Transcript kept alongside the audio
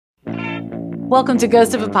Welcome to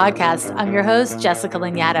Ghost of a Podcast. I'm your host, Jessica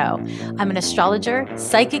Lanyadoo. I'm an astrologer,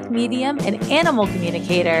 psychic medium, and animal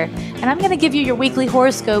communicator, and I'm going to give you your weekly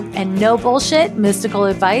horoscope and no bullshit mystical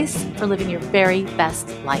advice for living your very best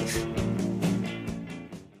life.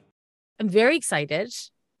 I'm very excited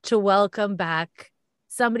to welcome back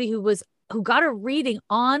somebody who got a reading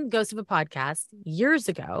on Ghost of a Podcast years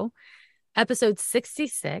ago, episode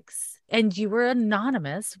 66. And you were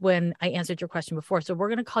anonymous when I answered your question before. So we're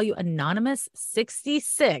going to call you Anonymous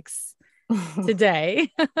 66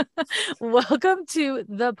 today. Welcome to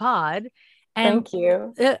the pod. And thank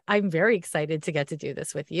you. I'm very excited to get to do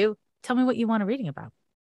this with you. Tell me what you want a reading about.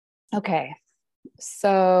 Okay.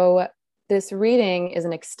 So this reading is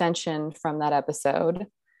an extension from that episode,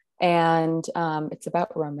 and it's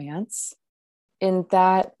about romance. In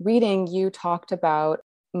that reading, you talked about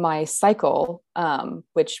my cycle,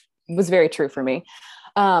 which was very true for me.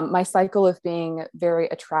 My cycle of being very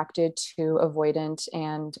attracted to avoidant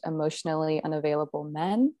and emotionally unavailable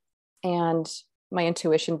men. And my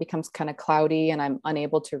intuition becomes kind of cloudy and I'm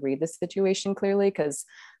unable to read the situation clearly because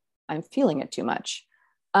I'm feeling it too much.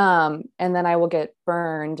 And then I will get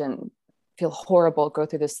burned and feel horrible, go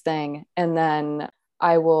through this thing. And then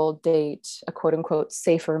I will date a quote unquote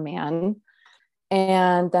safer man.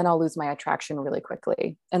 And then I'll lose my attraction really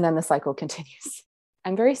quickly. And then the cycle continues.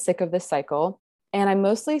 I'm very sick of this cycle. And I'm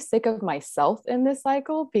mostly sick of myself in this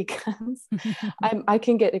cycle because I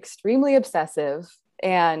can get extremely obsessive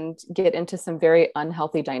and get into some very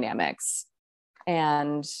unhealthy dynamics.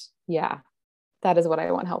 And yeah, that is what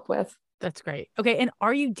I want help with. That's great. Okay. And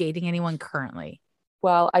are you dating anyone currently?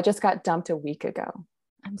 Well, I just got dumped a week ago.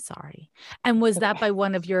 I'm sorry. And was that by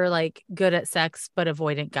one of your like good at sex, but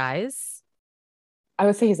avoidant guys? I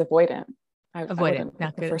would say he's avoidant. Avoidant,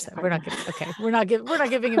 not good. We're not good. Okay. We're not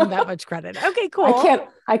giving him that much credit. Okay, cool.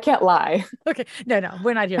 I can't lie. Okay. No,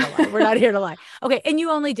 we're not here to lie. We're not here to lie. Okay. And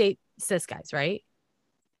you only date cis guys, right?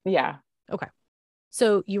 Yeah. Okay.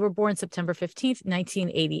 So you were born September 15th,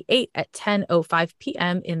 1988 at 10:05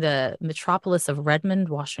 p.m. in the metropolis of Redmond,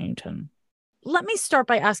 Washington. Let me start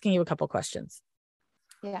by asking you a couple questions.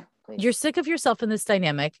 Yeah, please. You're sick of yourself in this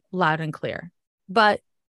dynamic, loud and clear. But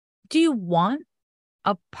do you want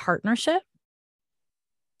a partnership?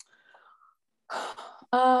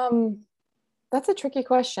 That's a tricky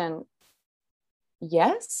question.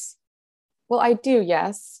 Yes. Well, I do,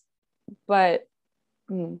 yes. But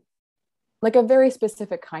like a very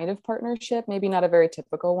specific kind of partnership, maybe not a very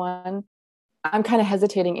typical one. I'm kind of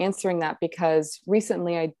hesitating answering that because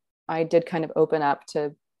recently I did kind of open up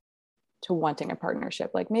to wanting a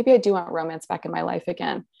partnership. Like maybe I do want romance back in my life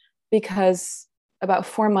again, because about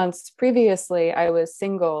 4 months previously I was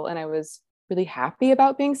single and I was really happy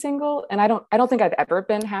about being single. And I don't think I've ever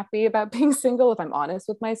been happy about being single, if I'm honest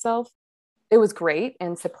with myself. It was great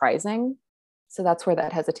and surprising. So that's where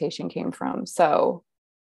that hesitation came from. So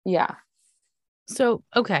yeah. So,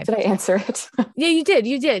 okay. Did I answer it? Yeah, you did.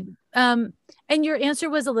 You did. And your answer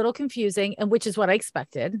was a little confusing, and which is what I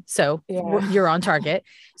expected. So you're on target.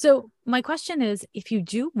 So my question is, if you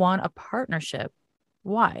do want a partnership,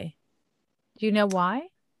 why? Do you know why?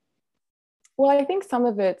 Well, I think some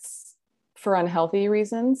of it's for unhealthy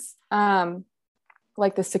reasons,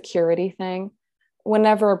 like the security thing.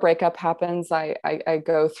 Whenever a breakup happens, I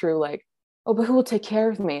go through like, oh, but who will take care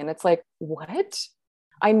of me? And it's like, what?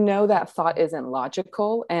 I know that thought isn't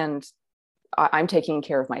logical, and I'm taking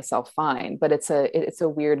care of myself fine, but it's a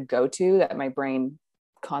weird go-to that my brain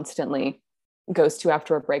constantly goes to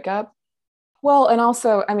after a breakup. Well, and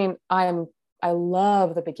also, I mean, I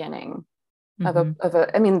love the beginning of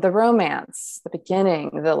the romance, the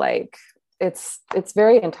beginning, the like, it's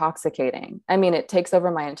very intoxicating. I mean, it takes over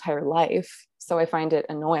my entire life. So I find it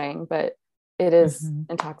annoying, but it is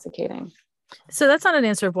intoxicating. So that's not an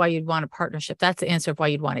answer of why you'd want a partnership. That's the answer of why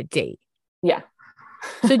you'd want to date. Yeah.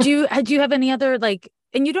 So do you have any other like,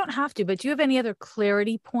 and you don't have to, but do you have any other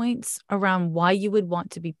clarity points around why you would want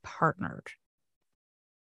to be partnered?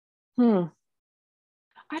 I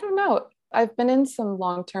don't know. I've been in some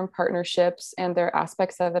long-term partnerships and there are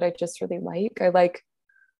aspects of it I just really like.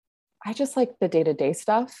 I just like the day-to-day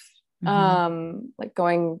stuff. Like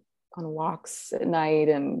going on walks at night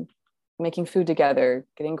and making food together,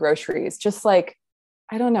 getting groceries, just like,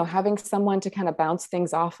 I don't know, having someone to kind of bounce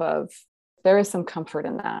things off of. There is some comfort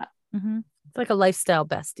in that. It's like a lifestyle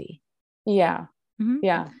bestie. Yeah.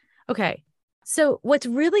 Yeah. Okay. So what's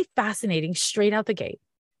really fascinating straight out the gate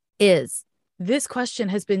is this question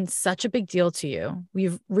has been such a big deal to you.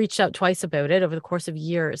 We've reached out twice about it over the course of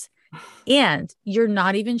years, and you're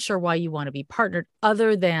not even sure why you want to be partnered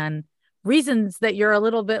other than reasons that you're a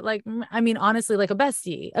little bit like, I mean, honestly, like a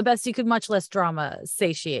bestie could much less drama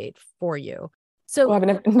satiate for you. So, Well, I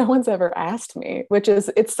mean, no one's ever asked me,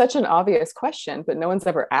 it's such an obvious question, but no one's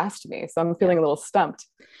ever asked me. So I'm feeling a little stumped.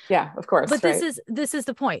 Yeah, of course. but Right. this is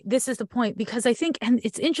the point. This is the point, because I think, and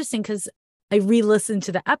it's interesting because I re-listened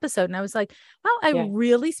to the episode and I was like, wow, I Yeah.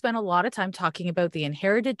 really spent a lot of time talking about the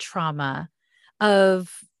inherited trauma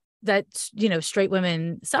of that, straight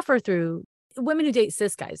women suffer through, women who date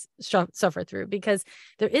cis guys suffer through, because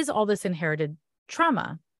there is all this inherited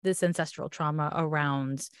trauma, this ancestral trauma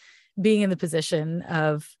around being in the position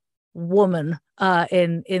of woman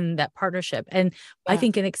in that partnership. And I Yeah.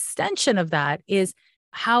 think an extension of that is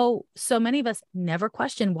how so many of us never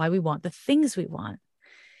question why we want the things we want.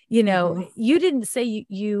 Mm-hmm. You didn't say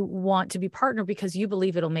you want to be partnered because you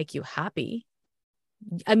believe it'll make you happy.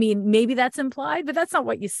 I mean, maybe that's implied, but that's not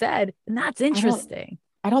what you said. And that's I don't interesting.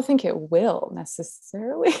 I don't think it will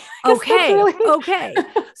necessarily. Okay. Really... Okay.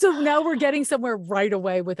 So now we're getting somewhere right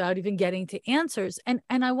away without even getting to answers. And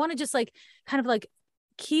I want to just like kind of like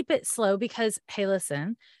keep it slow because, hey,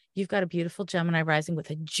 listen, you've got a beautiful Gemini rising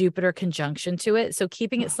with a Jupiter conjunction to it. So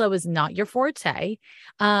keeping it slow is not your forte.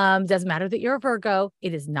 Doesn't matter that you're a Virgo.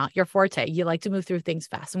 It is not your forte. You like to move through things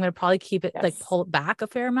fast. I'm going to probably keep it like pull it back a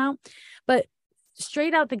fair amount, but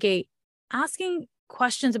straight out the gate, asking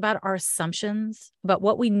questions about our assumptions about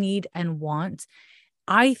what we need and want,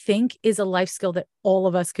 I think is a life skill that all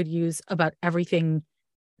of us could use about everything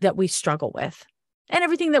that we struggle with and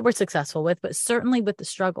everything that we're successful with, but certainly with the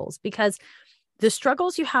struggles, because the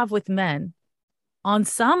struggles you have with men on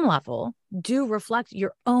some level do reflect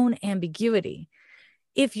your own ambiguity.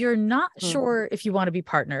 If you're not sure if you want to be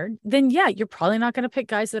partnered, then yeah, you're probably not going to pick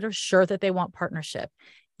guys that are sure that they want partnership.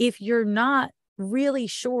 If you're not really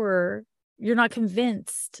sure, you're not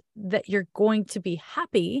convinced that you're going to be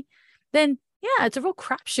happy, then yeah, it's a real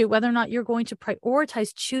crapshoot whether or not you're going to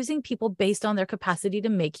prioritize choosing people based on their capacity to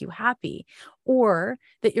make you happy, or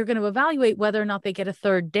that you're going to evaluate whether or not they get a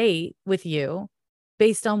third date with you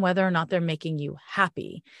based on whether or not they're making you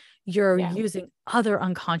happy. You're using other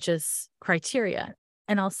unconscious criteria.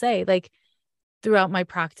 And I'll say, like, throughout my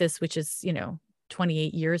practice, which is,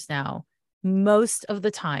 28 years now, most of the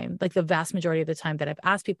time, like the vast majority of the time that I've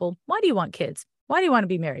asked people, why do you want kids? Why do you want to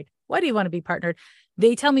be married? Why do you want to be partnered?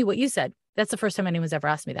 They tell me what you said. That's the first time anyone's ever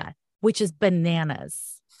asked me that, which is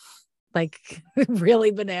bananas, like really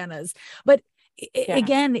bananas. But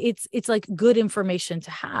again, it's like good information to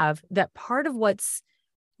have, that part of what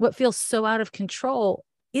feels so out of control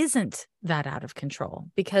isn't that out of control,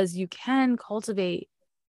 because you can cultivate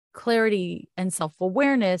clarity and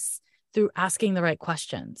self-awareness through asking the right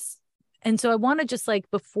questions. And so I want to just, like,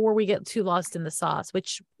 before we get too lost in the sauce,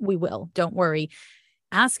 which we will, don't worry,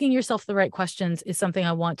 asking yourself the right questions is something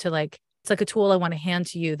I want to, like, it's like a tool I want to hand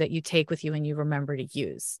to you that you take with you and you remember to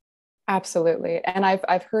use. Absolutely. And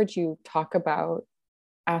I've heard you talk about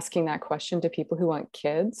asking that question to people who want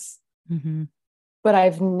kids, but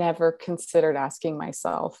I've never considered asking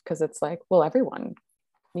myself, because it's like, well, everyone,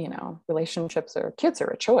 relationships or kids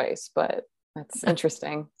are a choice, but that's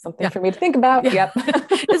interesting. Something for me to think about. Yep.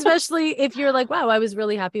 Especially if you're like, wow, I was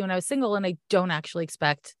really happy when I was single and I don't actually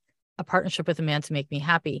expect a partnership with a man to make me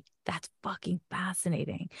happy. That's fucking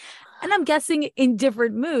fascinating. And I'm guessing in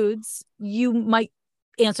different moods, you might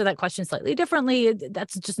answer that question slightly differently.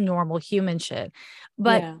 That's just normal human shit.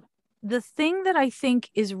 But the thing that I think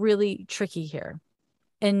is really tricky here,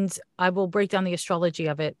 and I will break down the astrology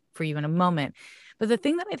of it for you in a moment, but the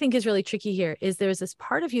thing that I think is really tricky here is there's this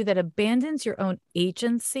part of you that abandons your own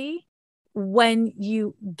agency when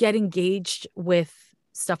you get engaged with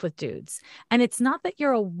stuff with dudes. And it's not that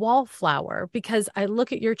you're a wallflower, because I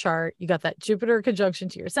look at your chart, you got that Jupiter conjunction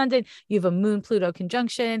to your ascendant, you have a Moon Pluto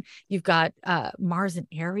conjunction, you've got Mars and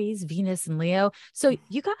Aries, Venus and Leo. So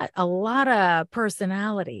you got a lot of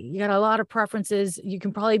personality, you got a lot of preferences. You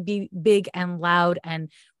can probably be big and loud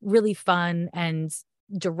and really fun and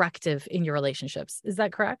directive in your relationships. Is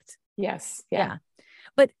that correct? Yes. Yeah.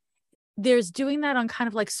 But there's doing that on kind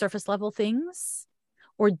of like surface level things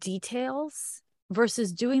or details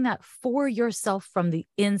versus doing that for yourself from the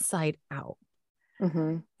inside out.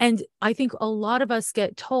 And I think a lot of us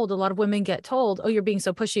get told, a lot of women get told, oh, you're being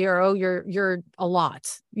so pushy, or, oh, you're a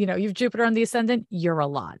lot. You've Jupiter on the ascendant, you're a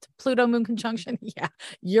lot. Pluto Moon conjunction, yeah,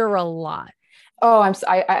 you're a lot. Oh,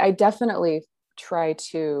 I definitely try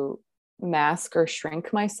to mask or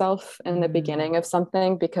shrink myself in the beginning of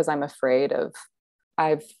something, because I'm afraid of,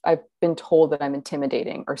 I've been told that I'm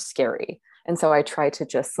intimidating or scary. And so I try to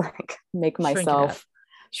just like make myself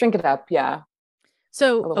shrink it up. Yeah.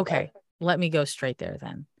 So, okay, let me go straight there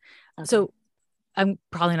then. Okay. So I'm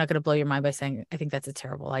probably not going to blow your mind by saying I think that's a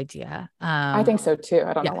terrible idea. I think so too.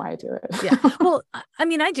 I don't know why I do it. Yeah. Well, I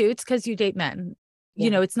mean, I do. It's because you date men.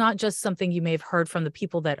 it's not just something you may have heard from the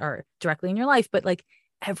people that are directly in your life, but like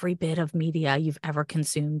every bit of media you've ever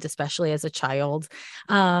consumed, especially as a child.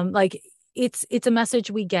 Like it's a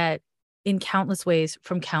message we get in countless ways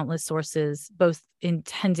from countless sources, both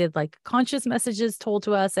intended like conscious messages told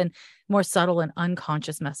to us and more subtle and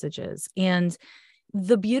unconscious messages. And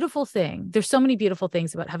the beautiful thing, there's so many beautiful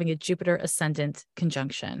things about having a Jupiter ascendant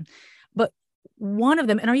conjunction, but one of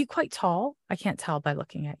them, and are you quite tall? I can't tell by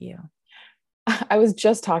looking at you. I was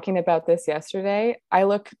just talking about this yesterday. I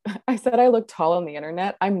said I look tall on the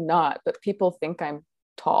internet. I'm not, but people think I'm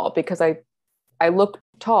tall because I look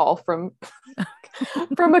tall from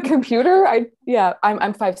from a computer. I'm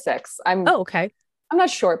 5'6". Okay. I'm not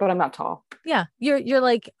short, but I'm not tall. Yeah. You're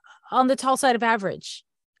like on the tall side of average.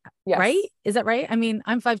 Yes. Right? Is that right? I mean,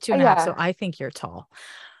 I'm 5'2.5", so I think you're tall.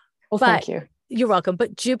 Well, thank you. You're welcome.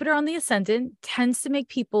 But Jupiter on the ascendant tends to make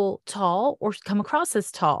people tall or come across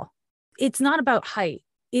as tall. It's not about height.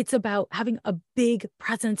 It's about having a big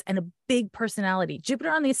presence and a big personality.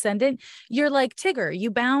 Jupiter on the ascendant, you're like Tigger.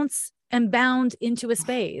 You bounce and bound into a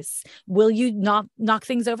space. Will you not knock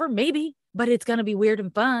things over? Maybe, but it's going to be weird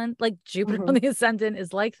and fun. Like Jupiter on the ascendant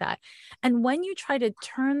is like that. And when you try to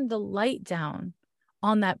turn the light down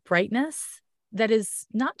on that brightness, that is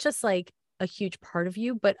not just like a huge part of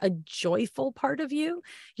you, but a joyful part of you.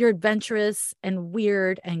 You're adventurous and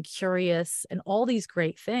weird and curious and all these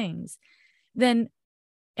great things. Then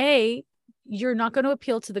A, you're not going to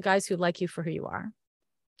appeal to the guys who like you for who you are.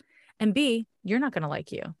 And B, you're not going to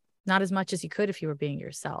like you, not as much as you could if you were being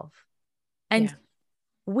yourself. And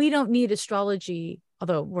we don't need astrology,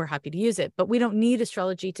 although we're happy to use it, but we don't need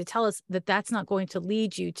astrology to tell us that that's not going to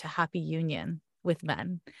lead you to happy union with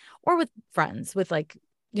men or with friends, with like,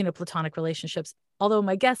 platonic relationships. Although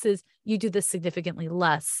my guess is you do this significantly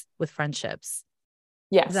less with friendships.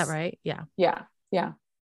 Yes. Is that right? Yeah. Yeah. Yeah.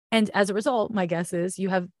 And as a result, my guess is you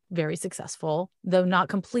have very successful, though not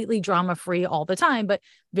completely drama-free all the time, but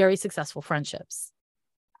very successful friendships.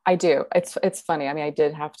 I do. It's funny. I mean, I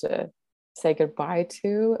did have to say goodbye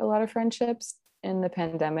to a lot of friendships in the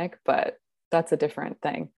pandemic, but that's a different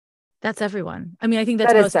thing. That's everyone. I mean, I think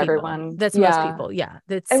that's most people. Everyone. That's most people. Yeah.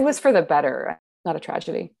 It was for the better, not a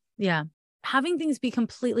tragedy. Yeah. Having things be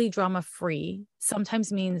completely drama-free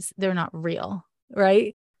sometimes means they're not real,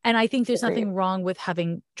 right? And I think there's nothing wrong with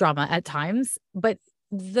having drama at times, but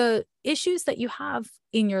the issues that you have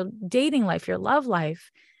in your dating life, your love life,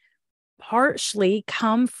 partially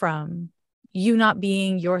come from you not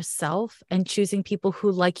being yourself and choosing people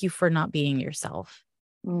who like you for not being yourself.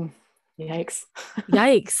 Yikes.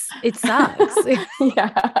 Yikes. It sucks.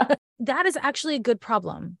 Yeah. That is actually a good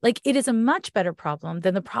problem. Like it is a much better problem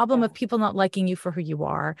than the problem of people not liking you for who you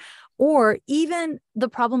are, or even the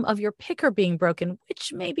problem of your picker being broken,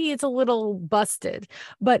 which maybe it's a little busted.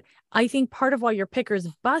 But I think part of why your picker's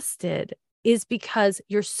busted is because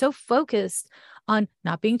you're so focused on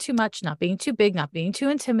not being too much, not being too big, not being too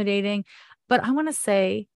intimidating. But I want to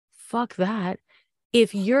say, fuck that.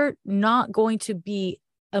 If you're not going to be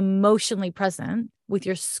emotionally present with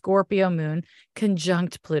your Scorpio moon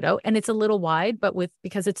conjunct Pluto, and it's a little wide, but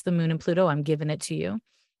because it's the moon and Pluto, I'm giving it to you.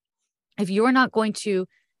 If you're not going to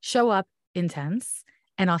show up intense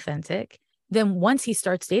and authentic, then once he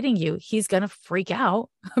starts dating you, he's going to freak out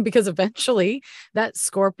because eventually that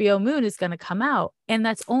Scorpio moon is going to come out. And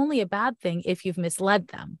that's only a bad thing if you've misled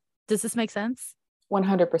them. Does this make sense?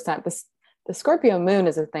 100%. The Scorpio moon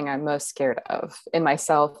is the thing I'm most scared of in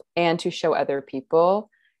myself and to show other people.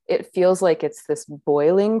 It feels like it's this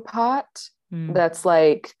boiling pot that's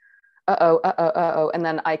like, uh-oh. And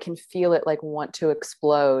then I can feel it like want to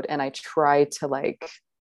explode. And I try to like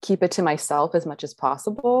keep it to myself as much as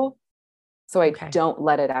possible, so I don't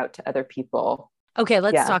let it out to other people. Okay,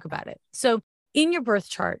 let's talk about it. So in your birth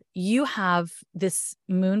chart, you have this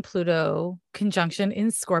moon Pluto conjunction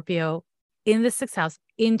in Scorpio in the 6th house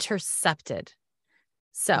intercepted.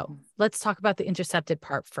 So let's talk about the intercepted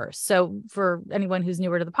part first. So for anyone who's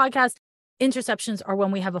newer to the podcast, interceptions are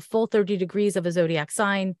when we have a full 30 degrees of a zodiac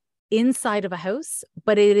sign inside of a house,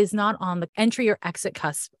 but it is not on the entry or exit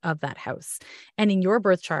cusp of that house. And in your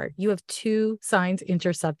birth chart, you have 2 signs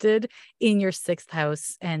intercepted in your 6th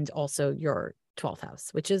house and also your 12th house,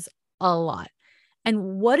 which is a lot.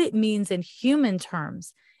 And what it means in human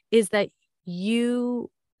terms is that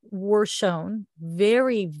you were shown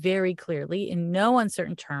very, very clearly in no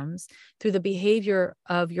uncertain terms through the behavior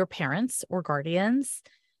of your parents or guardians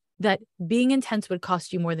that being intense would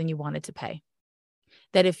cost you more than you wanted to pay.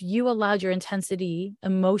 That if you allowed your intensity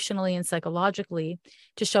emotionally and psychologically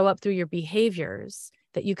to show up through your behaviors,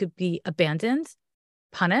 that you could be abandoned,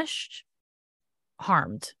 punished,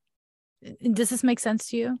 harmed. Does this make sense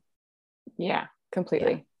to you? Yeah.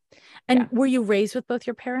 completely. And were you raised with both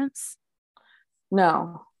your parents?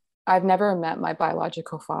 No, I've never met my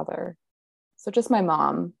biological father. So just my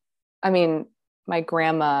mom. I mean, my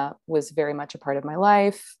grandma was very much a part of my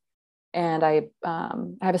life. And I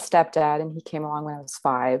have a stepdad, and he came along when I was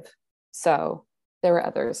 5. So there were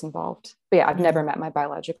others involved. But yeah, I've never met my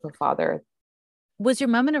biological father. Was your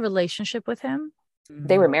mom in a relationship with him?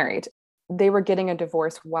 They were married. They were getting a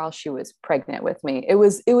divorce while she was pregnant with me. It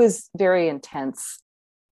was very intense.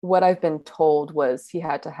 What I've been told was he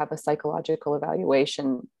had to have a psychological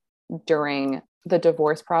evaluation during the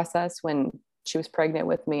divorce process when she was pregnant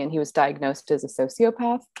with me, and he was diagnosed as a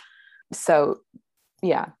sociopath. So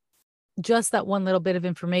yeah. Just that one little bit of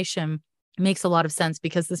information makes a lot of sense,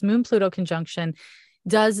 because this Moon Pluto conjunction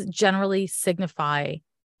does generally signify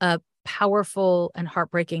a powerful and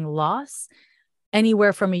heartbreaking loss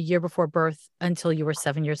anywhere from a year before birth until you were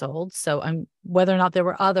 7 years old. So whether or not there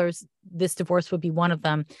were others, this divorce would be one of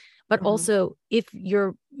them. But also, if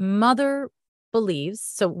your mother believes,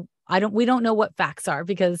 so we don't know what facts are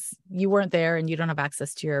because you weren't there and you don't have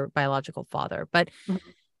access to your biological father. But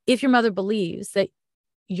if your mother believes that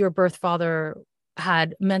your birth father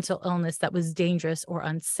had mental illness that was dangerous or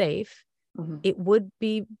unsafe, it would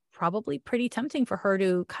be probably pretty tempting for her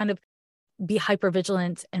to kind of be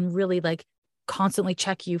hypervigilant and really like constantly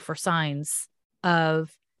check you for signs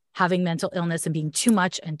of having mental illness and being too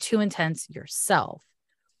much and too intense yourself.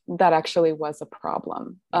 That actually was a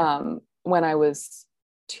problem. When I was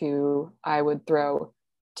 2, I would throw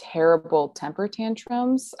terrible temper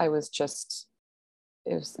tantrums. It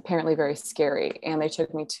was apparently very scary. And they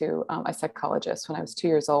took me to a psychologist when I was 2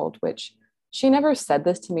 years old, which she never said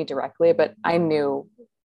this to me directly, but I knew,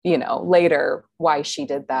 later why she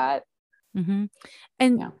did that.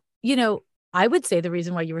 And, I would say the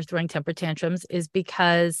reason why you were throwing temper tantrums is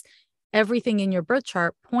because everything in your birth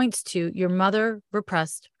chart points to your mother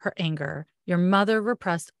repressed her anger. Your mother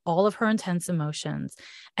repressed all of her intense emotions.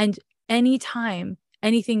 And anytime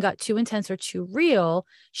anything got too intense or too real,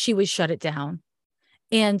 she would shut it down.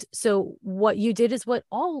 And so what you did is what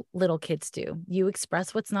all little kids do. You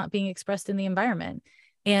express what's not being expressed in the environment.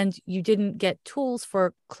 And you didn't get tools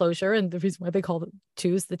for closure. And the reason why they call the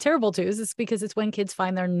twos the terrible twos is because it's when kids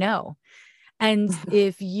find their no. And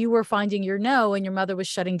if you were finding your no and your mother was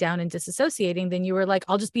shutting down and disassociating, then you were like,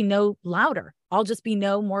 I'll just be no louder. I'll just be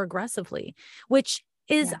no more aggressively, which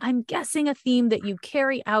is, I'm guessing, a theme that you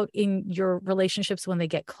carry out in your relationships when they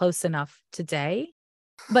get close enough today.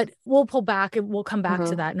 But we'll pull back and we'll come back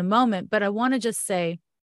to that in a moment. But I want to just say,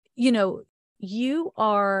 you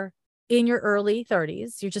are in your early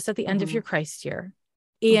 30s. You're just at the end of your Christ year.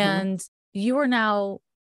 And you are now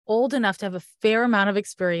old enough to have a fair amount of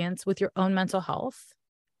experience with your own mental health.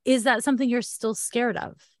 Is that something you're still scared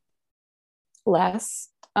of? Less.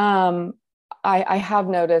 I have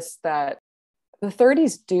noticed that the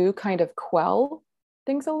 30s do kind of quell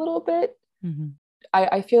things a little bit.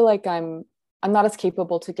 I feel like I'm not as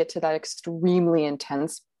capable to get to that extremely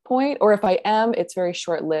intense point, or if I am, it's very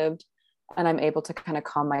short-lived and I'm able to kind of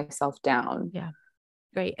calm myself down. Yeah.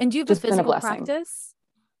 Great. And do you have a physical practice?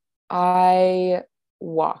 I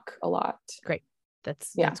walk a lot. Great.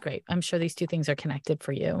 That's great. I'm sure these two things are connected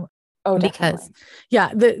for you. Oh, definitely.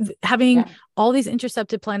 Because having all these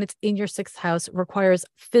intercepted planets in your 6th house requires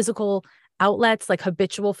physical outlets, like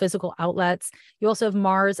habitual physical outlets. You also have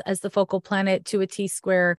Mars as the focal planet to a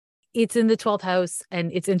T-square. It's in the 12th house and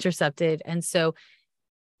it's intercepted. And so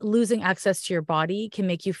losing access to your body can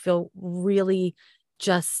make you feel really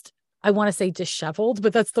just, I want to say disheveled,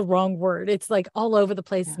 but that's the wrong word. It's like all over the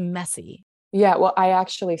place, messy. Yeah. Well, I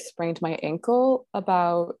actually sprained my ankle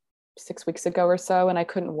about 6 weeks ago or so, and I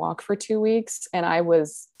couldn't walk for 2 weeks. And I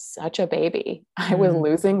was such a baby. I was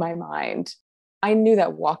losing my mind. I knew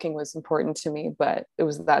that walking was important to me, but it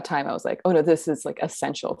was that time I was like, oh no, this is like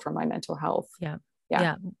essential for my mental health. Yeah.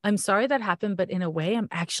 I'm sorry that happened, but in a way, I'm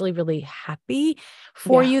actually really happy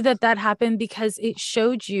for you that happened, because it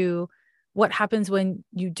showed you what happens when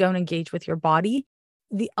you don't engage with your body.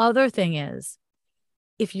 The other thing is,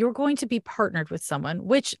 if you're going to be partnered with someone,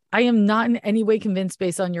 which I am not in any way convinced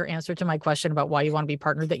based on your answer to my question about why you want to be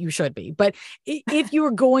partnered that you should be, but if you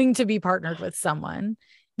are going to be partnered with someone,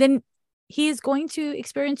 then he is going to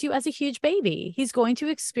experience you as a huge baby. He's going to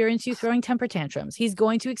experience you throwing temper tantrums. He's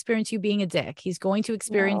going to experience you being a dick. He's going to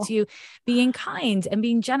experience you being kind and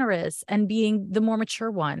being generous and being the more mature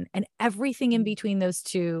one, and everything in between those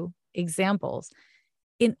two examples.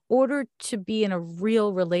 In order to be in a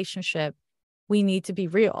real relationship, we need to be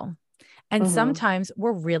real. And sometimes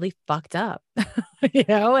we're really fucked up,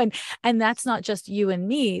 and that's not just you and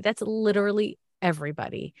me. That's literally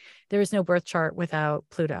everybody. There is no birth chart without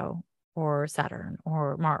Pluto. or Saturn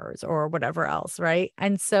or Mars or whatever else, right?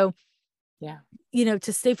 And so, Yeah.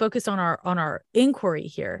 to stay focused on our inquiry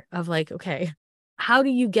here of like, okay, how do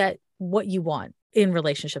you get what you want in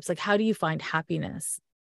relationships? Like, how do you find happiness?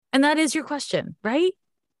 And that is your question, right?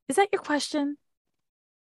 Is that your question?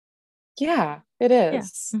 Yeah, it Yeah.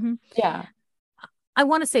 is. Mm-hmm. Yeah. I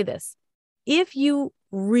want to say this. If you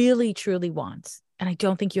really, truly want, and I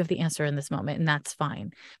don't think you have the answer in this moment, and that's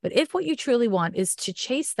fine. But if what you truly want is to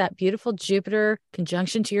chase that beautiful Jupiter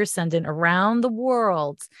conjunction to your ascendant around the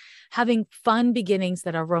world, having fun beginnings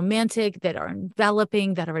that are romantic, that are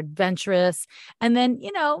enveloping, that are adventurous, and then,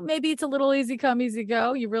 maybe it's a little easy come, easy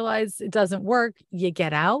go. You realize it doesn't work, you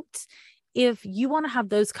get out. If you want to have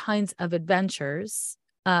those kinds of adventures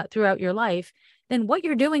throughout your life, then what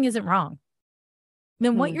you're doing isn't wrong.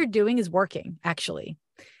 Then what you're doing is working, actually.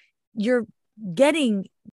 You're getting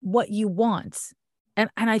what you want. And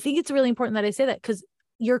I think it's really important that I say that, because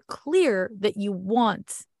you're clear that you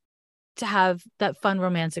want to have that fun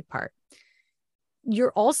romantic part.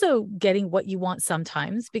 You're also getting what you want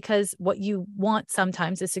sometimes, because what you want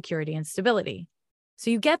sometimes is security and stability. So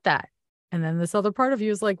you get that. And then this other part of you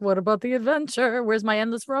is like, what about the adventure? Where's my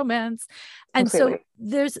endless romance? And Completely. so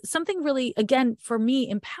there's something really, again, for me,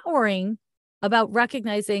 empowering about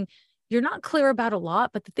recognizing you're not clear about a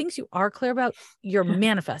lot, but the things you are clear about, you're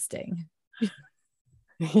manifesting.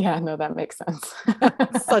 Yeah, no, that makes sense.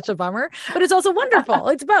 Such a bummer, but it's also wonderful.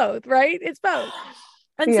 It's both, right? It's both.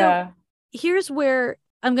 And Yeah. so here's where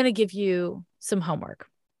I'm going to give you some homework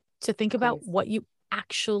to think about what you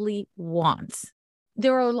actually want.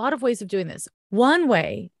 There are a lot of ways of doing this. One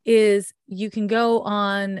way is you can go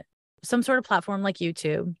on some sort of platform like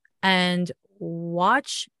YouTube and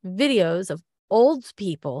watch videos of old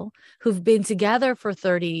people who've been together for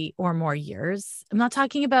 30 or more years. I'm not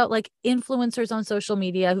talking about like influencers on social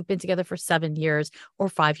media who've been together for 7 years or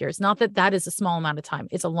 5 years. Not that that is a small amount of time.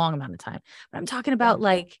 It's a long amount of time. But I'm talking about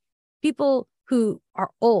like people who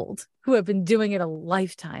are old, who have been doing it a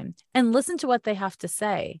lifetime, and listen to what they have to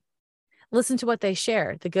say. Listen to what they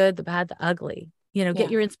share, the good, the bad, the ugly. Get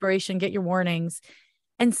your inspiration, get your warnings,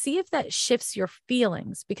 and see if that shifts your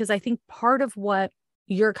feelings. Because I think part of what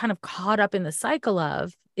you're kind of caught up in the cycle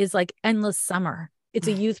of is like endless summer. It's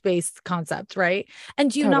a youth-based concept, right?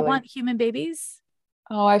 And do you not want human babies?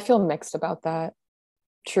 Oh, I feel mixed about that.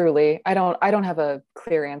 Truly. I don't have a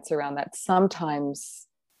clear answer around that. Sometimes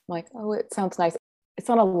I'm like, oh, it sounds nice. It's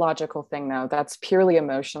not a logical thing though. That's purely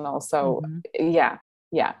emotional. So yeah.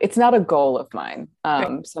 It's not a goal of mine.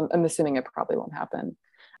 So I'm assuming it probably won't happen.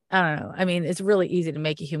 I don't know. I mean, it's really easy to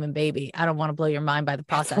make a human baby. I don't want to blow your mind by the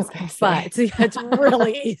process, but it's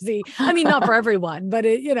really easy. I mean, not for everyone, but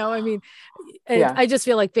I just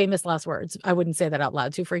feel like famous last words. I wouldn't say that out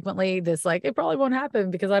loud too frequently. This like, it probably won't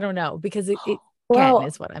happen because I don't know, because it can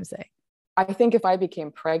is what I'm saying. I think if I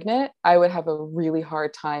became pregnant, I would have a really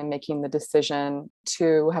hard time making the decision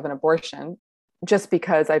to have an abortion, just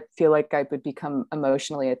because I feel like I would become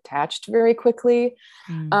emotionally attached very quickly,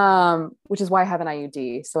 which is why I have an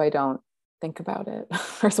IUD. So I don't think about it,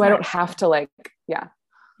 or so I don't have to Yeah.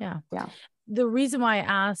 The reason why I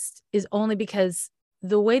asked is only because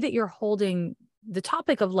the way that you're holding the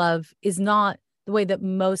topic of love is not the way that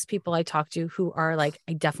most people I talk to who are like,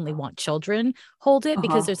 I definitely want children, hold it,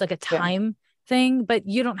 because there's like a time thing, but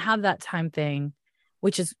you don't have that time thing,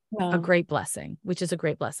 which is a great blessing,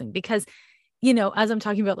 because as I'm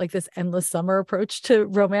talking about like this endless summer approach to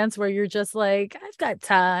romance, where you're just like, I've got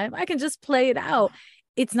time, I can just play it out.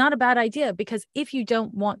 It's not a bad idea, because if you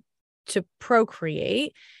don't want to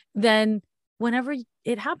procreate, then whenever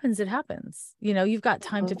it happens, it happens. You've got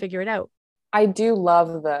time to figure it out. I do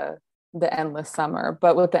love the endless summer,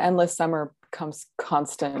 but with the endless summer comes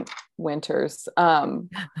constant winters.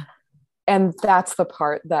 And that's the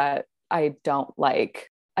part that I don't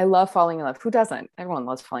like. I love falling in love. Who doesn't? Everyone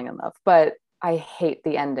loves falling in love, but I hate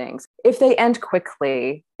the endings. If they end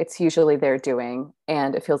quickly, it's usually their doing,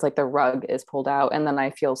 and it feels like the rug is pulled out. And then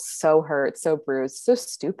I feel so hurt, so bruised, so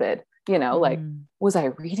stupid. Like, was I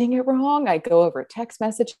reading it wrong? I go over text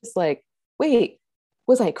messages like, wait,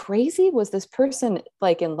 was I crazy? Was this person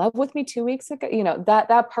like in love with me 2 weeks ago?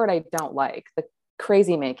 That part I don't like, the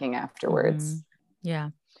crazy making afterwards. Yeah.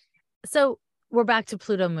 So we're back to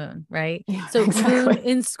Pluto moon, right? Yeah, so exactly. Moon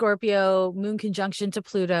in Scorpio, moon conjunction to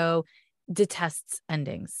Pluto, detests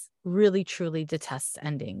endings, really truly detests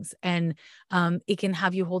endings. And it can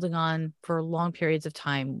have you holding on for long periods of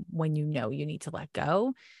time when you need to let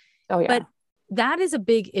go. Oh yeah. But that is a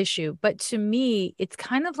big issue. But to me, it's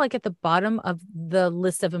kind of like at the bottom of the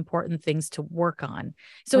list of important things to work on.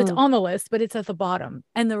 So it's on the list, but it's at the bottom.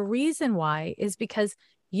 And the reason why is because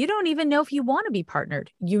you don't even know if you want to be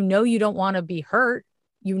partnered. You know, you don't want to be hurt.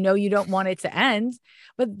 You know, you don't want it to end,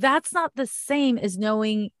 but that's not the same as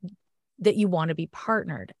knowing that you want to be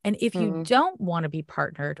partnered. And if you don't want to be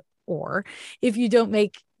partnered, or if you don't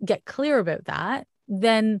get clear about that,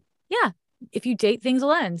 then yeah, if you date, things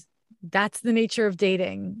will end. That's the nature of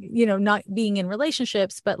dating, you know, not being in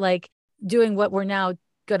relationships, but like doing what we're now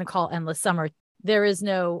going to call endless summer. There is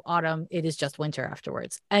no autumn. It is just winter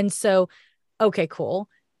afterwards. And so, okay, cool.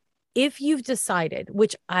 If you've decided,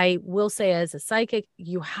 which I will say as a psychic,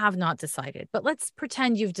 you have not decided, but let's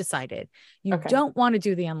pretend you've decided you don't want to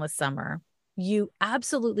do the endless summer. You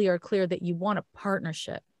absolutely are clear that you want a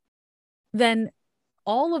partnership. Then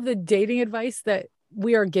all of the dating advice that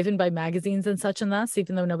we are given by magazines and such and thus,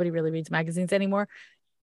 even though nobody really reads magazines anymore,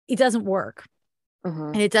 it doesn't work.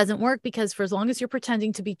 And it doesn't work because for as long as you're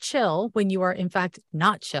pretending to be chill when you are in fact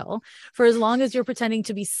not chill, for as long as you're pretending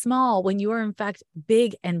to be small when you are in fact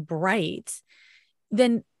big and bright,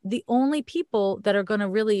 then the only people that are going to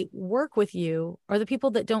really work with you are the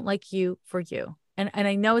people that don't like you for you. And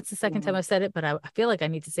I know it's the second time I've said it, but I feel like I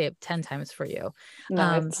need to say it 10 times for you.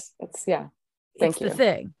 No, it's yeah. Thank you. The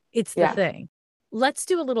thing. It's the thing. Let's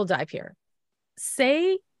do a little dive here.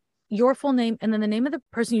 Say your full name and then the name of the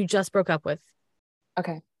person you just broke up with.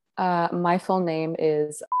 Okay. My full name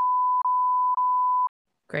is.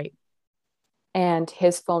 Great. And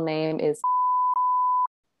his full name is.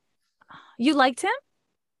 You liked him?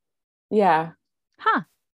 Yeah. Huh.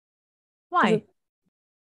 Why?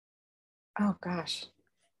 Oh gosh.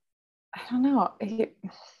 I don't know.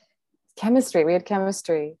 Chemistry. We had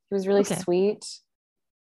chemistry. He was really sweet.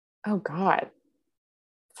 Oh God.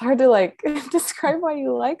 It's hard to like describe why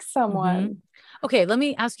you like someone. Okay. Let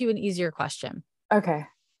me ask you an easier question. Okay.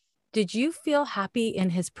 Did you feel happy in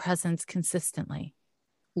his presence consistently?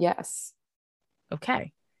 Yes.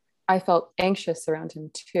 Okay. I felt anxious around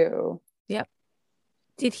him too. Yep.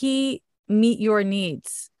 Did he meet your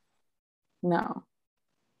needs? No.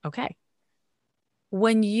 Okay.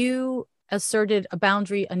 When you asserted a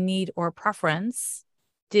boundary, a need, or a preference,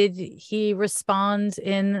 did he respond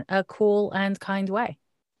in a cool and kind way?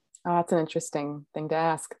 Oh, that's an interesting thing to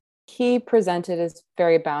ask. He presented as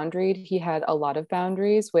very boundaried. He had a lot of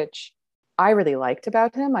boundaries, which I really liked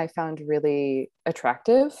about him. I found really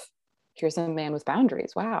attractive. Here's a man with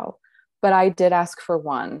boundaries. Wow. But I did ask for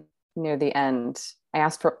one near the end. I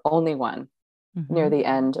asked for only one near the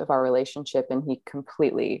end of our relationship, and he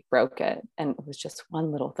completely broke it. And it was just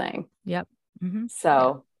one little thing. Yep.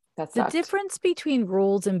 So that's the difference between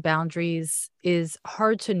rules and boundaries is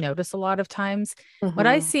hard to notice a lot of times. What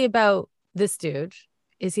I see about this dude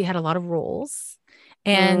is he had a lot of rules,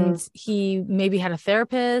 and he maybe had a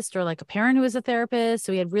therapist or like a parent who was a therapist.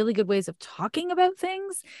 So he had really good ways of talking about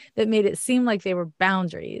things that made it seem like they were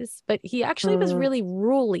boundaries, but he actually was really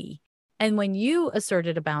ruley. And when you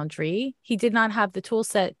asserted a boundary, he did not have the tool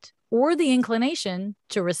set or the inclination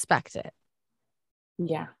to respect it.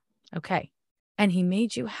 Yeah. Okay. And he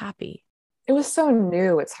made you happy. It was so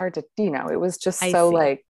new. It's hard to, it was just so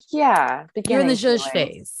like, yeah. You're in the zhuzh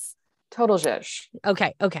phase. Total zhuzh.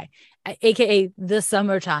 Okay. AKA the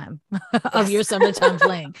summertime of your summertime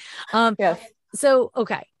fling. Yes. So,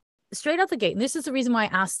 okay. Straight out the gate. And this is the reason why I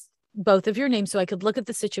asked both of your names, so I could look at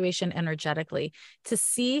the situation energetically to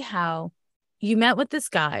see how you met with this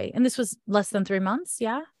guy. And this was less than 3 months.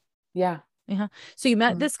 Yeah. Yeah. So you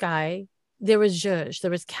met this guy. There was zhuzh, there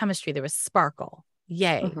was chemistry, there was sparkle.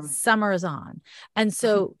 Yay. Summer is on. And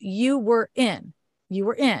so you were in.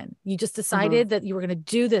 You just decided that you were going to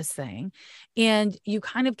do this thing. And you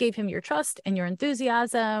kind of gave him your trust and your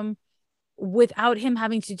enthusiasm without him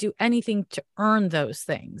having to do anything to earn those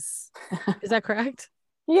things. Is that correct?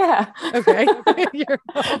 Yeah. Okay.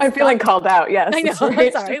 I'm feeling called out. Yes. I know.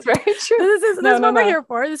 Right. Sorry. It's very true. This is what we're here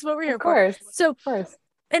for. This is what we're here for. So, of course.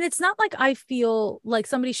 And it's not like I feel like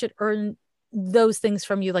somebody should earn those things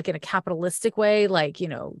from you, like in a capitalistic way, like,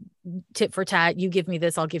 tit for tat, you give me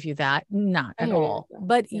this, I'll give you that. Not at all.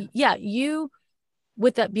 But yeah, you,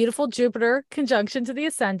 with that beautiful Jupiter conjunction to the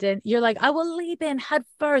ascendant, you're like, I will leap in head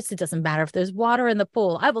first. It doesn't matter if there's water in the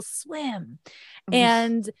pool. I will swim.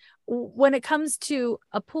 And when it comes to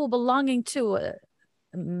a pool belonging to a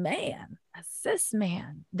man, a cis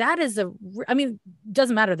man, that is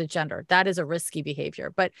doesn't matter the gender. That is a risky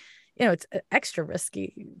behavior, but it's extra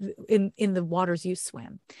risky in the waters you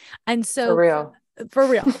swim. And so for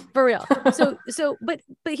real. But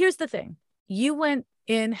here's the thing. You went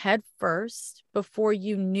in head first before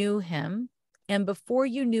you knew him and before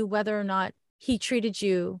you knew whether or not he treated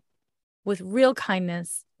you with real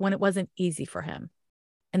kindness when it wasn't easy for him.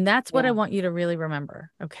 And that's what I want you to really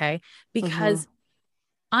remember. Okay. Because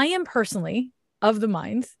I am personally of the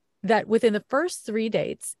mind that within the first 3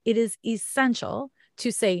 dates, it is essential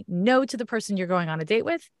to say no to the person you're going on a date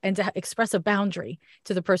with and to express a boundary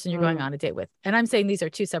to the person you're going on a date with. And I'm saying these are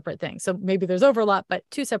two separate things. So maybe there's overlap, but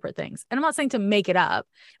two separate things. And I'm not saying to make it up,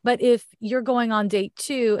 but if you're going on date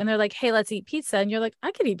 2 and they're like, hey, let's eat pizza. And you're like,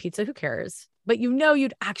 I could eat pizza. Who cares? But you know,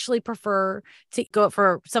 you'd actually prefer to go out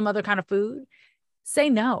for some other kind of food. Say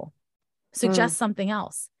no, suggest something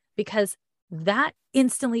else, because that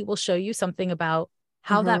instantly will show you something about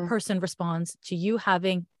how that person responds to you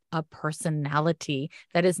having a personality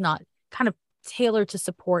that is not kind of tailored to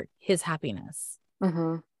support his happiness.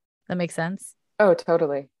 That makes sense? Oh,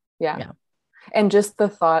 totally. Yeah. And just the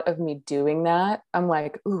thought of me doing that, I'm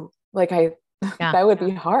like, ooh, like that would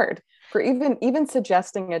be hard for even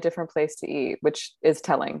suggesting a different place to eat, which is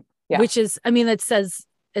telling. Yeah. Which is, I mean, that says,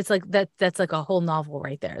 it's like that's like a whole novel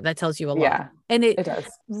right there. That tells you a lot. Yeah, and it does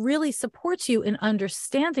really supports you in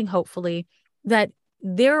understanding, hopefully, that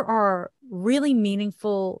there are really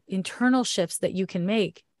meaningful internal shifts that you can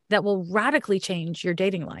make that will radically change your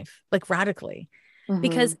dating life, like radically.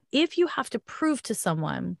 Because if you have to prove to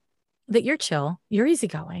someone that you're chill, you're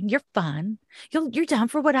easygoing, you're fun, you're down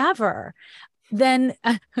for whatever, then,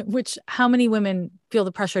 which how many women feel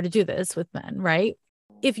the pressure to do this with men, right?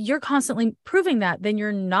 If you're constantly proving that, then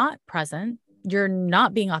you're not present, you're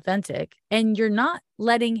not being authentic, and you're not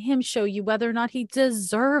letting him show you whether or not he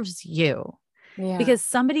deserves you. Yeah. Because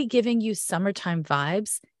somebody giving you summertime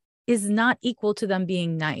vibes is not equal to them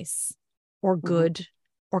being nice or good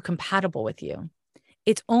or compatible with you.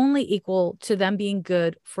 It's only equal to them being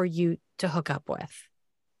good for you to hook up with.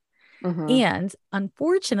 And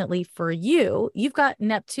unfortunately for you, you've got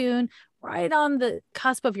Neptune right on the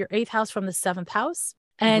cusp of your 8th house from the 7th house,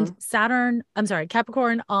 and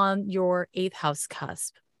Capricorn on your 8th house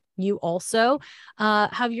cusp. You also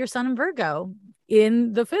have your sun in Virgo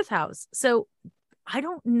in the 5th house. So I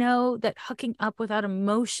don't know that hooking up without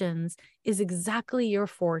emotions is exactly your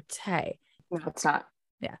forte. No, it's not.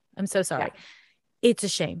 Yeah. I'm so sorry. Yeah. It's a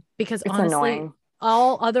shame because it's honestly, annoying.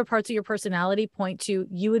 All other parts of your personality point to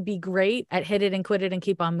you would be great at hit it and quit it and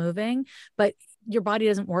keep on moving, but your body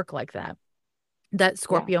doesn't work like that. That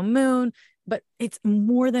Scorpio moon, but it's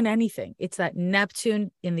more than anything. It's that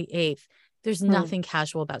Neptune in the 8th. There's nothing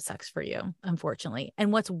casual about sex for you, unfortunately.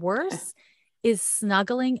 And what's worse is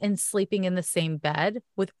snuggling and sleeping in the same bed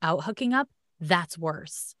without hooking up. That's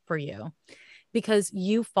worse for you because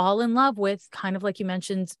you fall in love with, kind of like you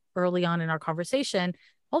mentioned early on in our conversation,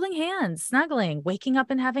 holding hands, snuggling, waking up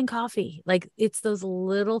and having coffee. Like it's those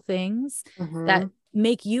little things that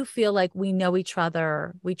make you feel like we know each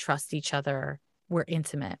other, we trust each other, we're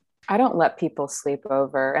intimate. I don't let people sleep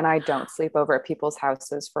over, and I don't sleep over at people's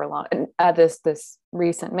houses for a long. And this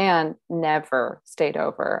recent man never stayed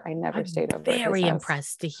over. I never stayed over. Very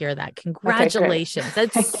impressed to hear that. Congratulations. Okay,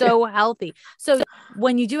 that's so healthy. So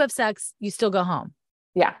when you do have sex, you still go home.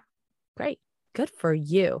 Yeah. Great. Good for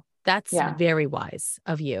you. That's very wise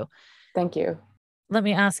of you. Thank you. Let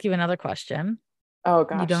me ask you another question. Oh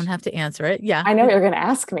gosh. You don't have to answer it. Yeah. I know you're going to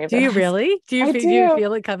ask me. Do you really? Do you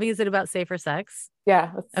feel it coming? Is it about safer sex?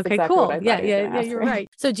 Yeah. Okay, exactly cool. Yeah, you're right.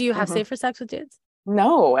 So do you have safer sex with dudes?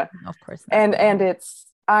 No. Of course not. And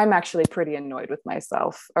I'm actually pretty annoyed with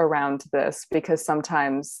myself around this because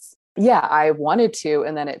sometimes, I wanted to,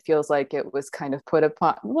 and then it feels like it was kind of put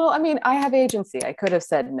upon. Well, I mean, I have agency. I could have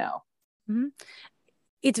said no.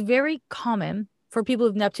 It's very common for people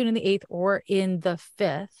with Neptune in the 8th or in the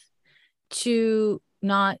 5th to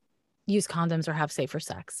not use condoms or have safer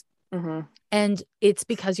sex. And it's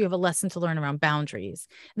because you have a lesson to learn around boundaries.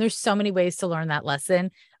 And there's so many ways to learn that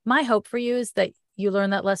lesson. My hope for you is that you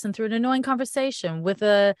learn that lesson through an annoying conversation with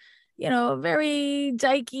a very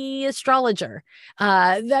dykey astrologer.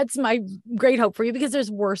 That's my great hope for you, because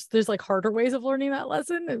there's like harder ways of learning that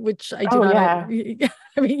lesson, which I do not. Yeah.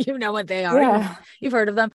 I mean, you know what they are. Yeah. You've heard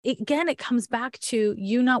of them. Again, it comes back to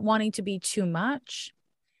you not wanting to be too much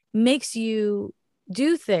makes you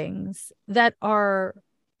do things that are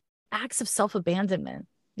acts of self-abandonment.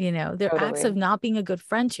 They're acts of not being a good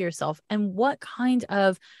friend to yourself. And what kind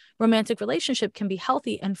of romantic relationship can be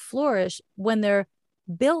healthy and flourish when they're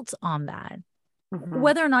built on that?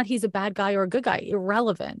 Whether or not he's a bad guy or a good guy,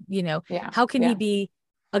 irrelevant. How can he be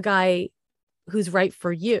a guy who's right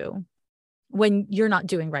for you when you're not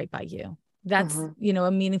doing right by you? That's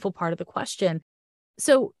a meaningful part of the question.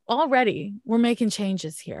 So already we're making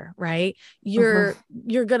changes here, right? You're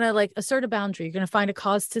gonna like assert a boundary. You're gonna find a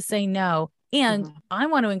cause to say no. And I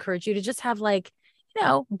want to encourage you to just have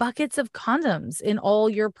buckets of condoms in all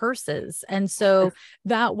your purses. And so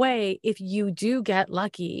that way, if you do get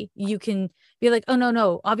lucky, you can be like, oh,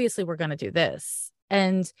 no, obviously we're going to do this.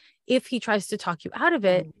 And if he tries to talk you out of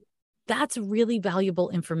it, that's really valuable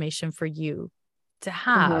information for you to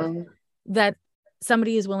have, that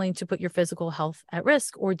somebody is willing to put your physical health at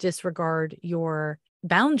risk or disregard your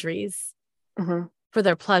boundaries for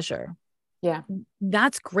their pleasure. Yeah.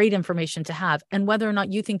 That's great information to have. And whether or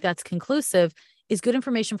not you think that's conclusive is good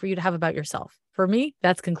information for you to have about yourself. For me,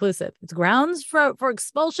 that's conclusive. It's grounds for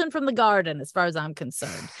expulsion from the garden, as far as I'm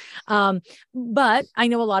concerned. But I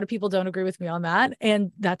know a lot of people don't agree with me on that,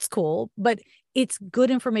 and that's cool. But it's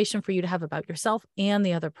good information for you to have about yourself and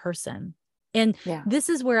the other person. And this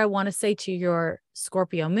is where I want to say to your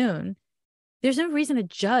Scorpio moon, there's no reason to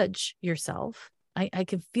judge yourself. I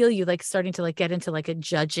can feel you like starting to like get into like a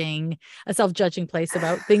self-judging place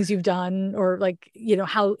about things you've done, or like, you know,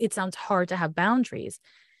 how it sounds hard to have boundaries.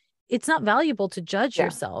 It's not valuable to judge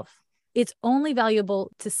yourself. It's only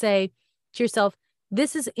valuable to say to yourself,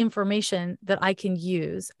 this is information that I can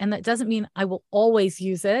use. And that doesn't mean I will always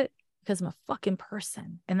use it, because I'm a fucking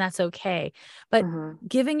person, and that's okay. But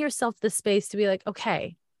giving yourself the space to be like,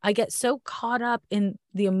 okay, I get so caught up in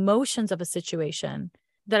the emotions of a situation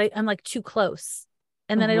that I'm like too close.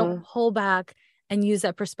 And then I don't pull back and use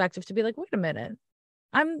that perspective to be like, wait a minute,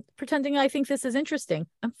 I'm pretending I think this is interesting.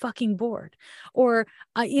 I'm fucking bored. Or,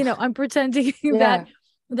 I'm pretending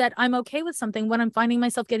that I'm okay with something when I'm finding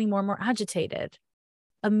myself getting more and more agitated.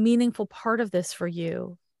 A meaningful part of this for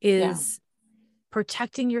you is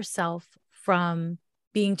protecting yourself from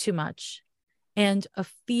being too much, and a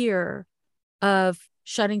fear of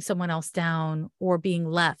shutting someone else down or being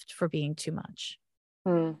left for being too much.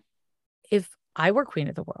 If I were queen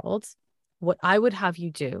of the world, what I would have you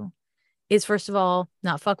do is, first of all,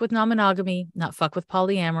 not fuck with non-monogamy, not fuck with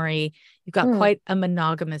polyamory. You've got quite a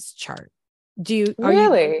monogamous chart.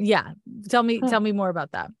 Really? Yeah. Tell me more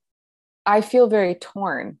about that. I feel very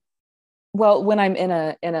torn. Well, when I'm in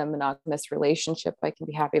a monogamous relationship, I can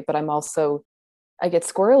be happy, but I get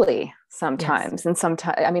squirrely sometimes. Yes. And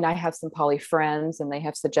sometimes, I mean, I have some poly friends and they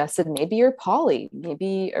have suggested maybe you're poly,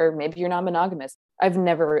 maybe you're not monogamous. I've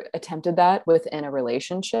never attempted that within a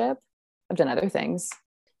relationship. I've done other things.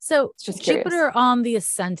 So just Jupiter on the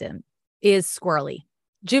ascendant is squirrely.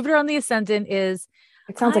 Jupiter on the ascendant is...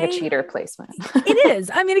 It sounds like a cheater placement. It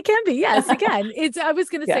is. I mean, it can be. Yes, it can. I was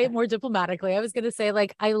going to say it more diplomatically. I was going to say,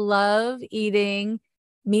 like, I love eating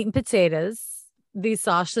meat and potatoes. These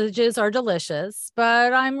sausages are delicious,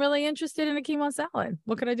 but I'm really interested in a quinoa salad.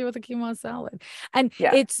 What can I do with a quinoa salad? And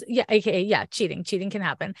it's, AKA, cheating. Cheating can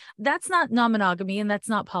happen. That's not non-monogamy, and that's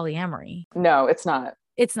not polyamory. No, it's not.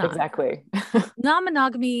 It's not. Exactly.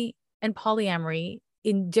 Non-monogamy and polyamory,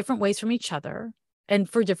 in different ways from each other, and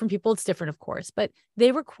for different people, it's different, of course, but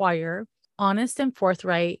they require honest and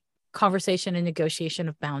forthright conversation and negotiation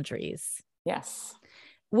of boundaries. Yes.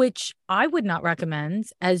 Which I would not recommend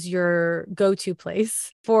as your go-to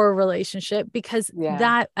place for a relationship, because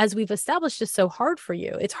that, as we've established, is so hard for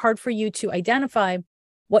you. It's hard for you to identify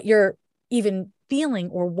what you're even feeling,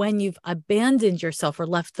 or when you've abandoned yourself or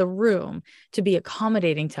left the room to be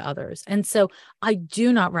accommodating to others. And so I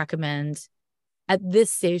do not recommend at this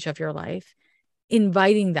stage of your life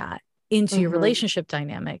inviting that into your relationship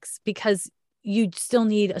dynamics, because you still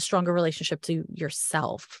need a stronger relationship to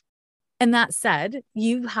yourself. And that said,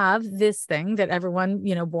 you have this thing that everyone,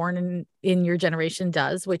 born in your generation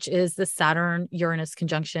does, which is the Saturn-Uranus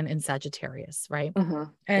conjunction in Sagittarius, right?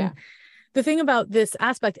 And the thing about this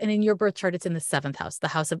aspect, and in your birth chart, it's in the 7th house, the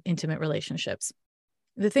house of intimate relationships.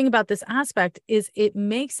 The thing about this aspect is it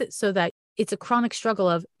makes it so that it's a chronic struggle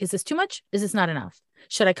of, is this too much? Is this not enough?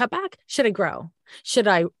 Should I cut back? Should I grow? Should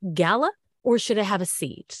I gallop, or should I have a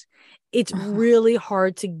seat? It's really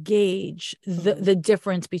hard to gauge the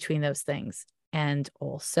difference between those things. And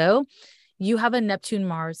also, you have a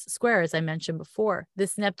Neptune-Mars square, as I mentioned before.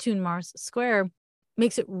 This Neptune-Mars square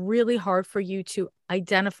makes it really hard for you to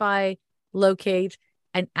identify, locate,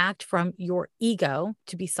 and act from your ego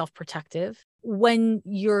to be self-protective when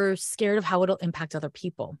you're scared of how it'll impact other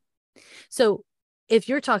people. So if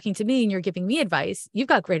you're talking to me and you're giving me advice, you've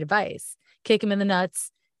got great advice. Kick him in the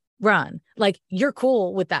nuts, run. Like, you're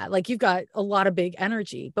cool with that. Like, you've got a lot of big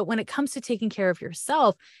energy. But when it comes to taking care of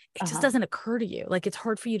yourself, it just doesn't occur to you. Like, it's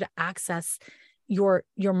hard for you to access your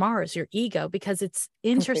Mars, your ego, because it's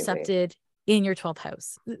intercepted in your 12th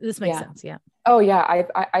house. This makes sense. Yeah. Oh yeah.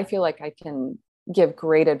 I feel like I can give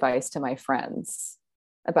great advice to my friends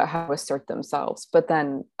about how to assert themselves. But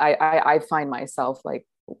then I find myself like,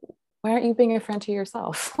 why aren't you being a friend to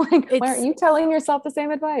yourself? Like, why aren't you telling yourself the same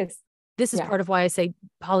advice? This is part of why I say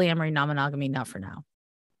polyamory, non-monogamy, not for now.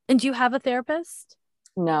 And do you have a therapist?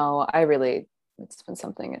 No, it's been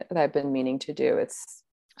something that I've been meaning to do.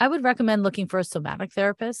 I would recommend looking for a somatic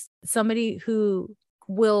therapist, somebody who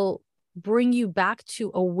will bring you back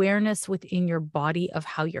to awareness within your body of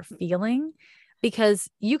how you're feeling, because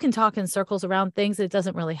you can talk in circles around things. It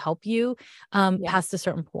doesn't really help you past a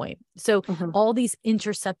certain point. So all these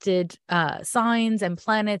intercepted signs and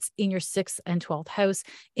planets in your 6th and 12th house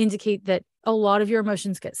indicate that a lot of your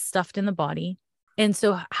emotions get stuffed in the body. And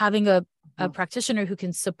so having a practitioner who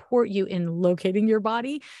can support you in locating your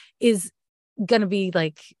body is going to be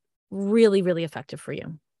like really, really effective for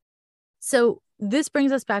you. So this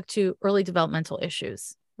brings us back to early developmental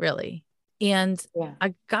issues, really. And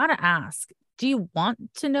I got to ask, do you want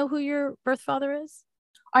to know who your birth father is?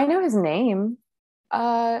 I know his name.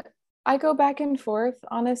 I go back and forth,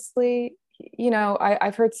 honestly. You know,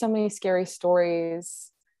 I've heard so many scary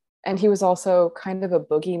stories, and he was also kind of a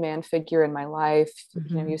boogeyman figure in my life.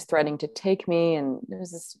 You know, he was threatening to take me, and there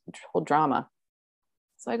was this whole drama.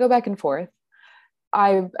 So I go back and forth.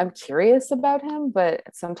 I'm curious about him, but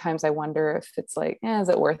sometimes I wonder if it's like, is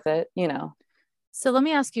it worth it? You know? So let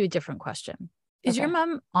me ask you a different question. Is your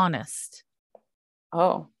mom honest?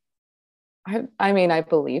 Oh, I mean, I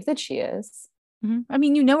believe that she is. I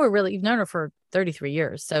mean, you've known her for 33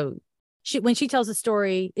 years. So when she tells a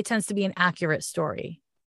story, it tends to be an accurate story.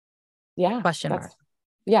 Yeah. Question mark.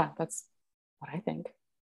 That's what I think.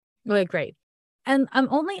 Well, great. And I'm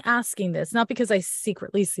only asking this, not because I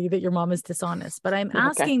secretly see that your mom is dishonest, but I'm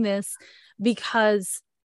asking this because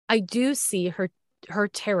I do see her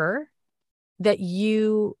terror that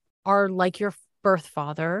you are like your birth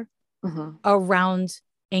father around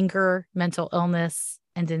anger, mental illness,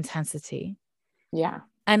 and intensity. Yeah.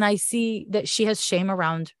 And I see that she has shame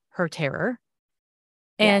around her terror.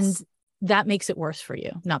 And that makes it worse for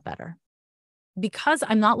you, not better. Because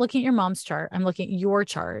I'm not looking at your mom's chart, I'm looking at your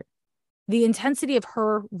chart. The intensity of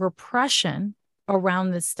her repression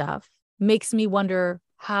around this stuff makes me wonder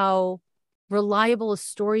how reliable a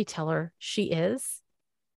storyteller she is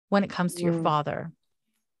when it comes to your father.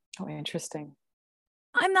 Oh, interesting.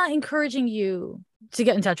 I'm not encouraging you to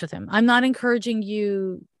get in touch with him. I'm not encouraging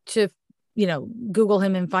you to, Google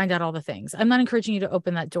him and find out all the things. I'm not encouraging you to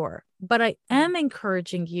open that door, but I am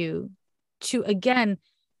encouraging you to, again,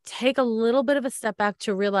 take a little bit of a step back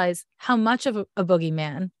to realize how much of a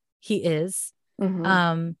boogeyman he is,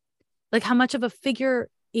 like how much of a figure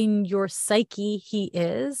in your psyche he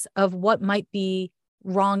is of what might be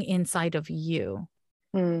wrong inside of you,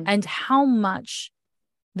 and how much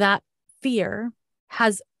that fear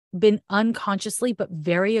has been unconsciously but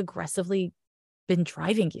very aggressively been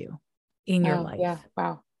driving you in your life. Yeah.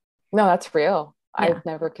 Wow. No, that's real. I've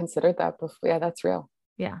never considered that before. Yeah, that's real.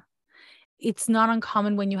 Yeah. It's not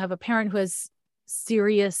uncommon when you have a parent who has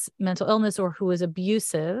serious mental illness or who is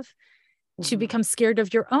abusive to become scared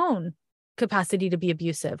of your own capacity to be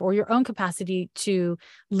abusive or your own capacity to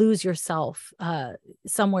lose yourself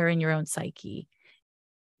somewhere in your own psyche.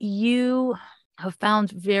 You have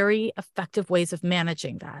found very effective ways of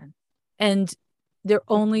managing that. And they're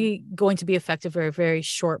only going to be effective for a very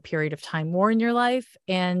short period of time more in your life.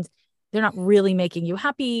 And they're not really making you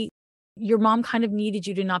happy. Your mom kind of needed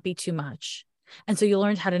you to not be too much. And so you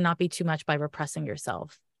learned how to not be too much by repressing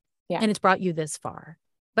yourself. Yeah. And it's brought you this far,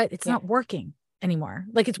 but it's not working anymore.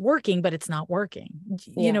 Like it's working, but it's not working.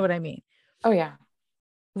 You know what I mean? Oh, yeah.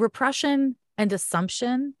 Repression and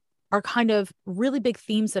assumption are kind of really big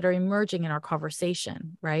themes that are emerging in our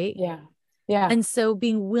conversation, right? Yeah. Yeah. And so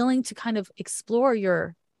being willing to kind of explore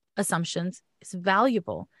your assumptions is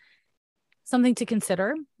valuable. Something to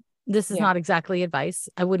consider. This is not exactly advice.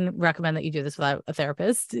 I wouldn't recommend that you do this without a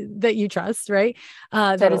therapist that you trust, right?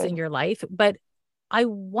 That is in your life. But I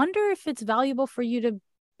wonder if it's valuable for you to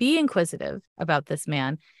be inquisitive about this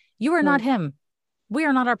man. You are not him. We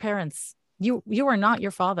are not our parents. You are not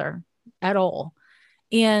your father at all.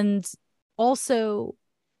 And also,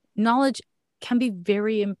 knowledge can be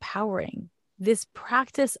very empowering. This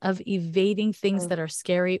practice of evading things that are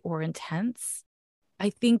scary or intense,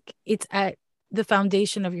 I think it's at the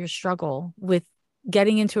foundation of your struggle with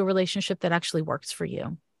getting into a relationship that actually works for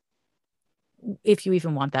you. If you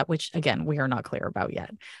even want that, which again, we are not clear about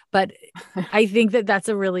yet. But I think that that's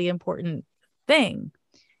a really important thing.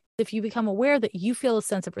 If you become aware that you feel a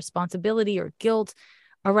sense of responsibility or guilt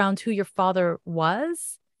around who your father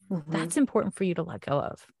was, that's important for you to let go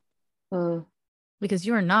of. Because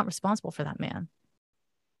you are not responsible for that man.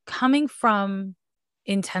 Coming from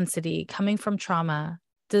intensity, coming from trauma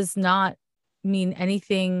does not mean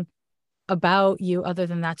anything about you other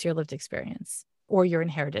than that's your lived experience or your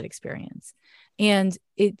inherited experience. And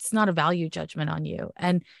it's not a value judgment on you.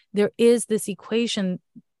 And there is this equation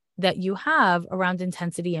that you have around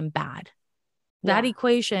intensity and bad. That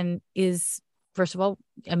equation is, first of all,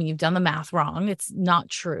 I mean, you've done the math wrong. It's not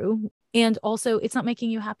true. And also it's not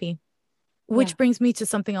making you happy, which brings me to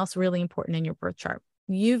something else really important in your birth chart.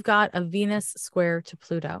 You've got a Venus square to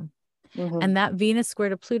Pluto. And that Venus square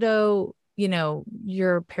to Pluto, you know,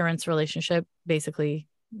 your parents' relationship basically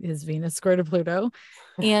is Venus square to Pluto.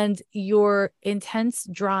 And your intense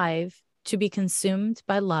drive to be consumed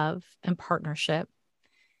by love and partnership,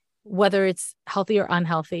 whether it's healthy or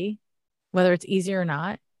unhealthy, whether it's easy or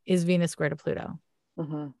not, is Venus square to Pluto.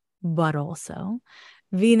 But also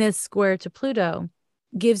Venus square to Pluto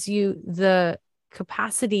gives you the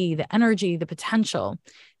capacity, the energy, the potential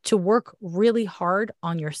to work really hard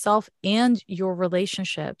on yourself and your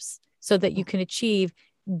relationships so that you can achieve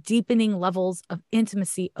deepening levels of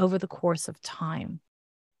intimacy over the course of time.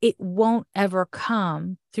 It won't ever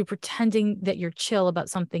come through pretending that you're chill about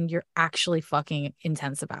something you're actually fucking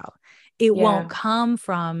intense about. It won't come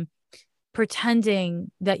from pretending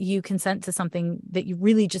that you consent to something that you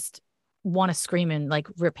really just want to scream and like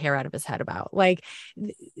rip hair out of his head about. Like,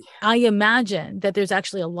 I imagine that there's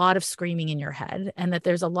actually a lot of screaming in your head and that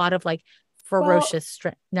there's a lot of like ferocious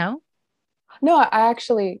strength. No, I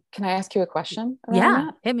actually, can I ask you a question around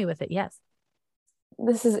that? Hit me with it. Yes.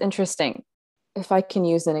 This is interesting. If I can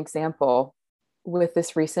use an example with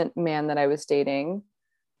this recent man that I was dating,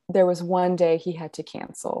 there was one day he had to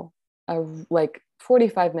cancel like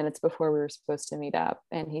 45 minutes before we were supposed to meet up.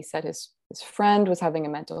 And he said his friend was having a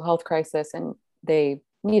mental health crisis and they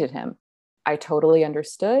needed him. I totally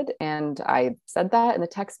understood. And I said that in the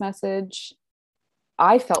text message.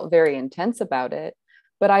 I felt very intense about it,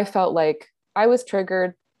 but I felt like I was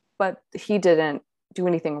triggered, but he didn't do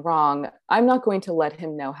anything wrong. I'm not going to let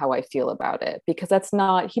him know how I feel about it because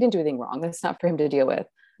he didn't do anything wrong. That's not for him to deal with.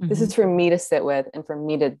 This is for me to sit with and for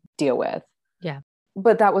me to deal with. Yeah.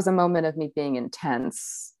 But that was a moment of me being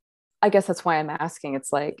intense. I guess that's why I'm asking.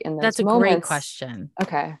 It's like in those That's a moments, great question.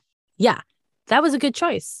 Okay. Yeah. That was a good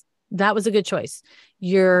choice.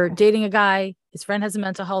 You're dating a guy, his friend has a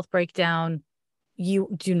mental health breakdown. You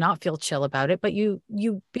do not feel chill about it, but you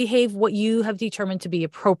behave what you have determined to be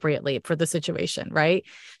appropriately for the situation, right?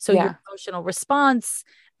 So your emotional response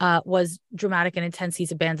was dramatic and intense.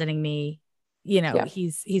 He's abandoning me. You know,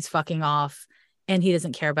 he's fucking off and he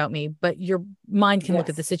doesn't care about me. But your mind can look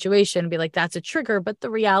at the situation and be like, that's a trigger. But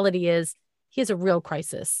the reality is he has a real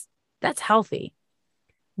crisis. That's healthy.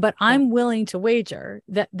 But I'm willing to wager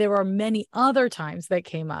that there are many other times that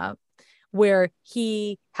came up where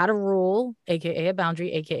he had a rule, AKA a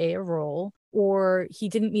boundary, AKA a rule, or he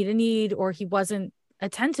didn't meet a need, or he wasn't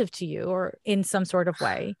attentive to you or in some sort of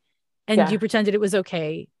way. And you pretended it was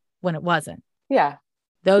okay when it wasn't. Yeah.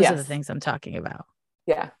 Those are the things I'm talking about.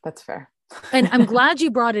 Yeah, that's fair. And I'm glad you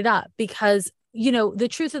brought it up because, you know, the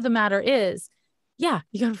truth of the matter is, you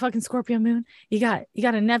got a fucking Scorpio moon. You got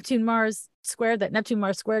a Neptune Mars square. That Neptune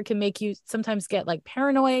Mars square can make you sometimes get like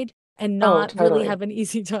paranoid and not really have an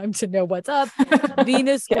easy time to know what's up.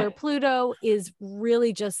 Venus square Pluto is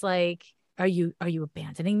really just like, are you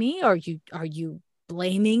abandoning me? Are you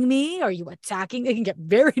blaming me? Are you attacking? It can get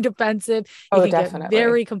very defensive. It can get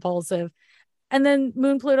very compulsive. And then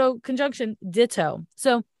Moon Pluto conjunction, ditto.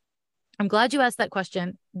 So I'm glad you asked that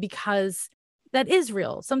question because that is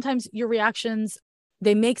real. Sometimes your reactions,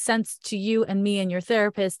 they make sense to you and me and your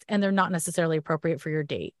therapist, and they're not necessarily appropriate for your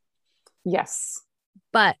date. Yes.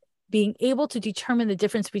 But being able to determine the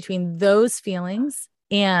difference between those feelings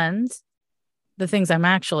and the things I'm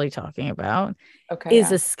actually talking about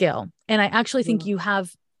is a skill. And I actually think you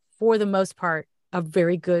have, for the most part, a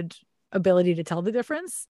very good ability to tell the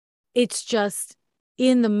difference. It's just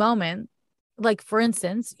in the moment, like for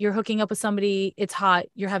instance, you're hooking up with somebody, it's hot,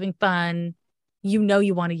 you're having fun, you know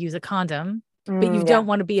you want to use a condom, but you don't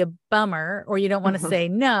want to be a bummer or you don't want to say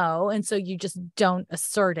no. And so you just don't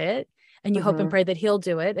assert it and you hope and pray that he'll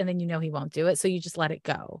do it. And then you know he won't do it. So you just let it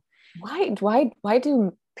go. Why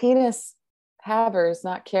do penis havers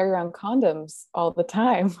not carry around condoms all the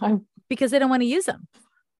time? Because they don't want to use them.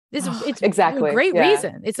 It's exactly a great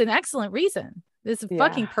reason. It's an excellent reason. This is a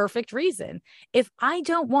fucking perfect reason. If I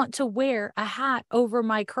don't want to wear a hat over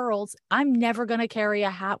my curls, I'm never going to carry a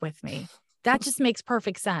hat with me. That just makes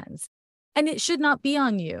perfect sense. And it should not be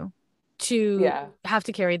on you to have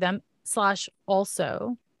to carry them. /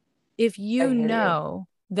 also, if you know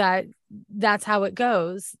that that's how it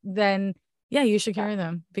goes, then you should carry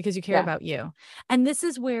them because you care about you. And this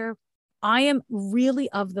is where I am really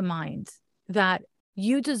of the mind that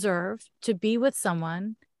you deserve to be with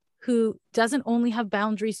someone who doesn't only have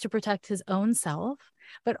boundaries to protect his own self,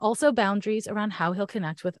 but also boundaries around how he'll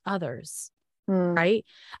connect with others. Right.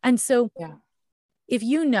 And so if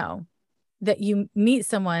you know that you meet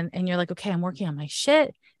someone and you're like, okay, I'm working on my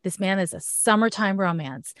shit. This man is a summertime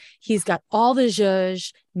romance. He's got all the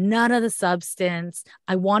zhuzh, none of the substance.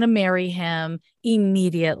 I want to marry him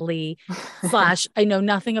immediately. Slash, I know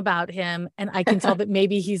nothing about him. And I can tell that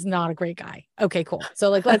maybe he's not a great guy. Okay, cool. So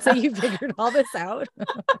like, let's say you figured all this out.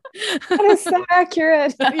 That is so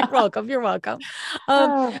accurate. You're welcome. You're welcome.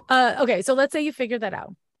 Okay. So let's say you figured that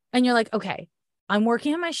out and you're like, okay, I'm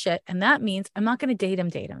working on my shit. And that means I'm not going to date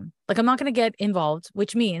him. Like, I'm not going to get involved,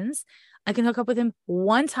 which means I can hook up with him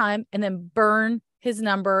one time and then burn his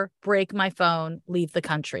number, break my phone, leave the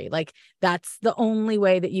country. Like, that's the only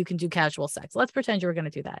way that you can do casual sex. Let's pretend you were going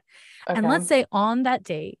to do that. Okay. And let's say on that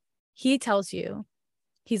date, he tells you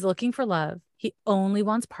he's looking for love. He only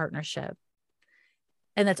wants partnership.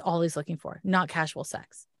 And that's all he's looking for, not casual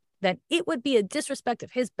sex. Then it would be a disrespect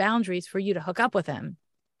of his boundaries for you to hook up with him,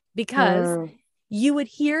 because you would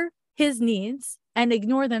hear his needs and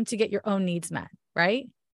ignore them to get your own needs met, right?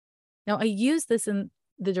 Now, I use this in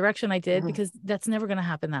the direction I did because that's never going to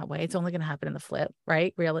happen that way. It's only going to happen in the flip,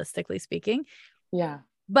 right? Realistically speaking. Yeah.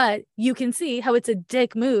 But you can see how it's a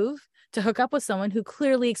dick move to hook up with someone who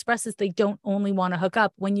clearly expresses they don't only want to hook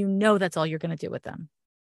up when you know that's all you're going to do with them.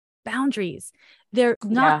 Boundaries. They're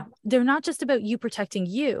not just about you protecting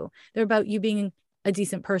you. They're about you being a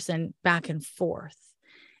decent person back and forth.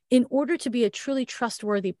 In order to be a truly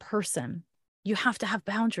trustworthy person, you have to have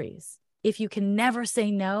boundaries. If you can never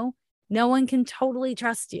say no, no one can totally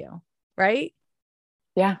trust you, right?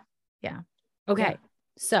 Yeah. Yeah. Okay. Yeah.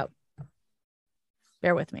 So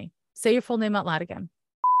bear with me. Say your full name out loud again.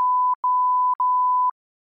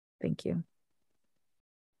 Thank you.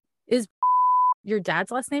 Is your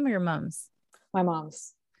dad's last name or your mom's? My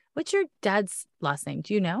mom's. What's your dad's last name?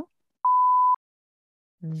 Do you know?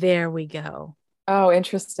 There we go. Oh,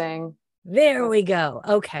 interesting. There we go.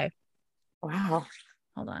 Okay. Wow.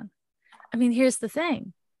 Hold on. I mean, here's the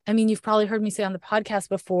thing. I mean, you've probably heard me say on the podcast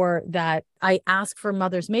before that I ask for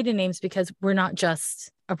mothers' maiden names because we're not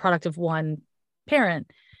just a product of one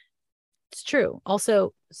parent. It's true.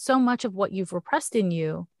 Also, so much of what you've repressed in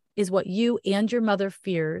you is what you and your mother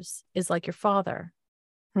fears is like your father.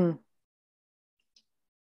 Bear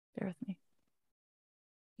with me.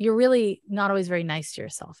 You're really not always very nice to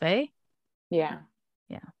yourself, eh? Yeah.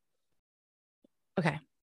 Yeah. Okay.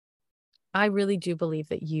 I really do believe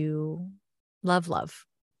that you love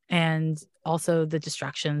and also the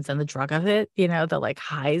distractions and the drug of it, you know, the like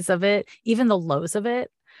highs of it, even the lows of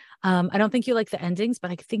it. I don't think you like the endings,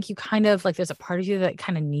 but I think you kind of like, there's a part of you that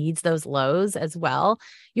kind of needs those lows as well.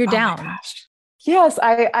 You're down. My gosh. Yes.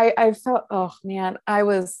 I felt, oh man, I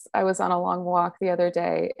was on a long walk the other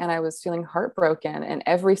day and I was feeling heartbroken and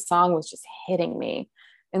every song was just hitting me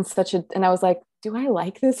in and I was like, do I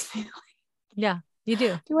like this feeling? Yeah, you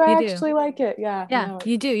do. Do I actually like it? Yeah. Yeah, no.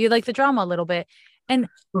 You do. You like the drama a little bit. And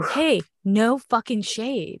hey, no fucking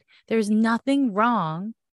shade. There's nothing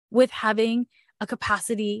wrong with having a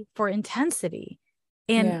capacity for intensity.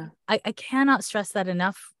 And I cannot stress that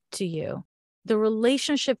enough to you. The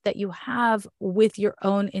relationship that you have with your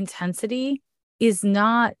own intensity is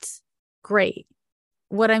not great.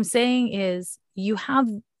 What I'm saying is you have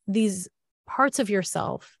these parts of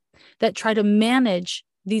yourself that try to manage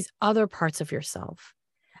these other parts of yourself,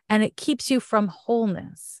 and it keeps you from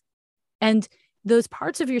wholeness. And those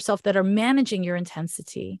parts of yourself that are managing your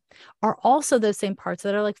intensity are also those same parts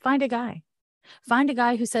that are like, find a guy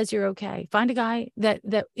who says you're okay. Find a guy that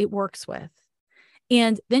it works with.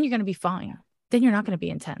 And then you're going to be fine. Then you're not going to be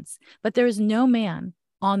intense. But there is no man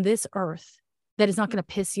on this earth that is not going to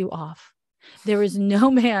piss you off. There is no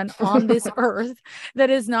man on this earth that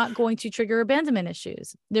is not going to trigger abandonment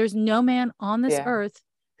issues. There's no man on this earth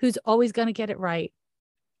who's always going to get it right,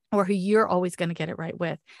 or who you're always going to get it right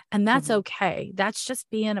with. And that's okay. That's just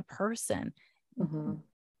being a person.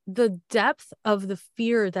 The depth of the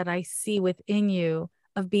fear that I see within you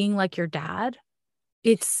of being like your dad,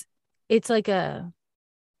 it's like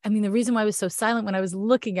I mean, the reason why I was so silent when I was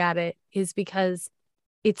looking at it is because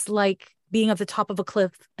it's like being at the top of a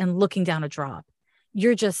cliff and looking down a drop.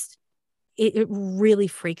 You're just, it really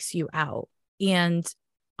freaks you out. And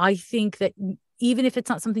I think that even if it's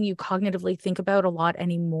not something you cognitively think about a lot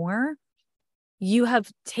anymore, you have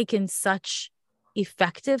taken such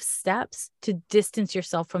effective steps to distance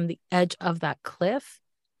yourself from the edge of that cliff.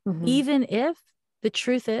 Even if the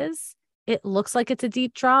truth is, it looks like it's a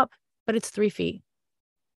deep drop, but it's 3 feet.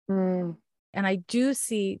 And I do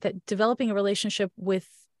see that developing a relationship with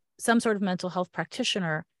some sort of mental health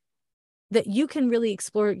practitioner that you can really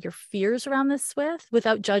explore your fears around this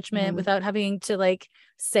without judgment, without having to like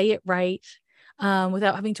say it right,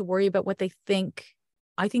 without having to worry about what they think.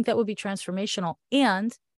 I think that would be transformational.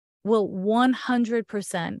 And will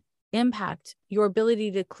 100% impact your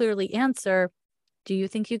ability to clearly answer, do you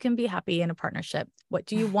think you can be happy in a partnership? What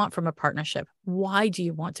do you want from a partnership? Why do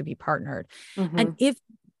you want to be partnered? And if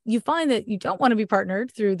you find that you don't want to be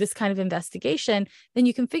partnered through this kind of investigation, then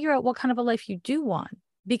you can figure out what kind of a life you do want.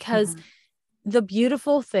 Because the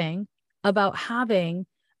beautiful thing about having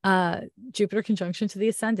Jupiter conjunction to the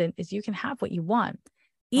ascendant is you can have what you want.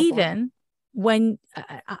 Even when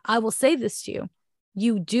I will say this to you,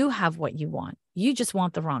 you do have what you want. You just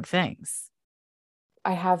want the wrong things.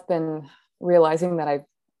 I have been realizing that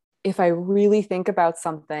if I really think about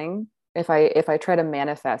something, if I try to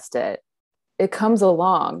manifest it, it comes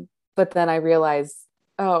along, but then I realize,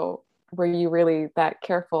 oh, were you really that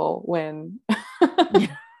careful when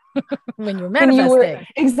when you're manifesting?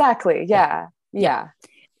 Exactly. Yeah.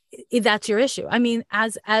 That's your issue. I mean,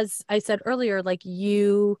 as I said earlier, like,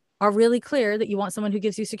 you are really clear that you want someone who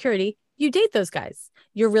gives you security. You date those guys.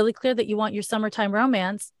 You're really clear that you want your summertime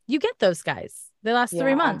romance. You get those guys. They last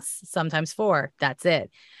 3 months, sometimes 4. That's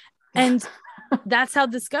it. And that's how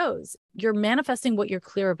this goes. You're manifesting what you're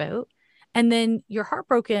clear about. And then you're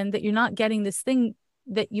heartbroken that you're not getting this thing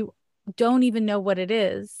that you don't even know what it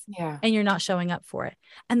is. Yeah. And you're not showing up for it.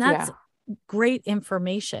 And that's great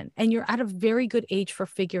information. And you're at a very good age for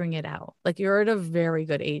figuring it out. Like, you're at a very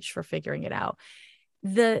good age for figuring it out.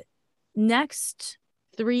 The next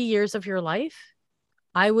 3 years of your life,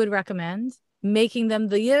 I would recommend making them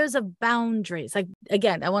the years of boundaries. Like,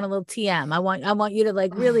 again, I want a little TM. I want you to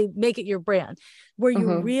like really make it your brand, where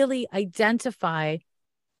you really identify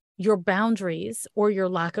your boundaries or your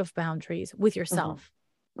lack of boundaries with yourself.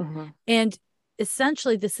 And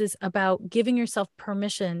essentially, this is about giving yourself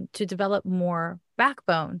permission to develop more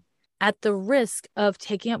backbone at the risk of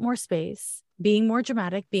taking up more space, being more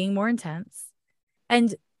dramatic, being more intense,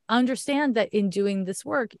 and understand that in doing this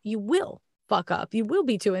work, you will fuck up. You will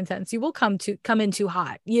be too intense. You will come in too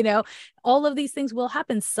hot. You know, all of these things will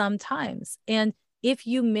happen sometimes. And if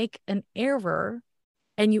you make an error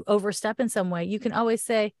and you overstep in some way, you can always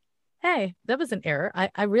say, hey, that was an error.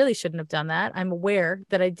 I really shouldn't have done that. I'm aware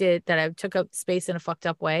that I took up space in a fucked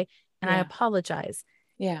up way, and I apologize.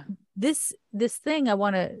 Yeah. This thing I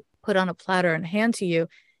want to put on a platter and hand to you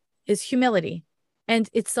is humility, and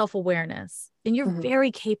it's self-awareness, and you're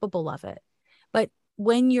very capable of it. But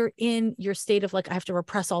when you're in your state of like, I have to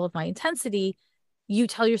repress all of my intensity, you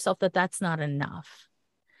tell yourself that that's not enough.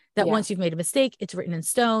 That once you've made a mistake, it's written in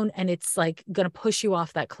stone, and it's like going to push you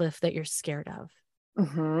off that cliff that you're scared of.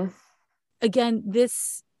 Again,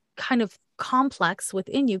 this kind of complex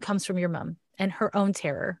within you comes from your mom and her own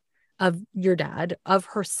terror of your dad, of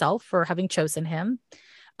herself for having chosen him,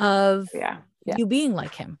 of you being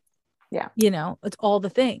like him. You know, it's all the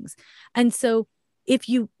things. And so if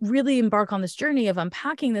you really embark on this journey of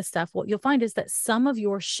unpacking this stuff, what you'll find is that some of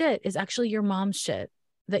your shit is actually your mom's shit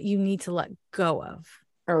that you need to let go of.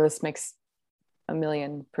 Or this makes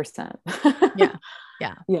 1,000,000%.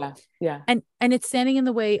 And it's standing in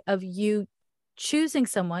the way of you choosing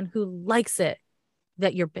someone who likes it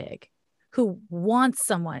that you're big, who wants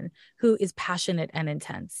someone who is passionate and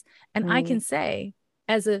intense. And I can say,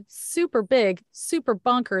 as a super big, super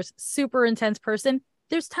bonkers, super intense person,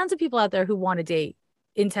 there's tons of people out there who want to date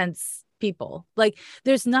intense people. Like,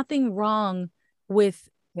 there's nothing wrong with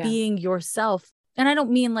being yourself. And I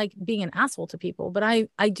don't mean like being an asshole to people, but I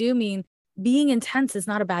do mean being intense is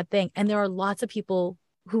not a bad thing. And there are lots of people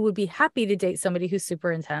who would be happy to date somebody who's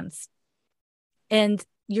super intense, and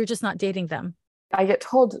you're just not dating them. I get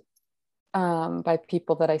told by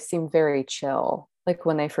people that I seem very chill, like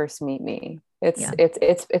when they first meet me.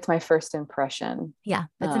 It's my first impression. Yeah,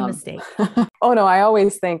 that's a mistake. Oh no, I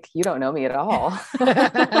always think you don't know me at all.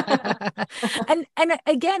 and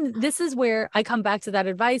again, this is where I come back to that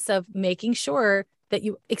advice of making sure that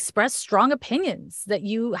you express strong opinions, that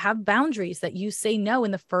you have boundaries, that you say no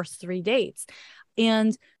in the first 3 dates,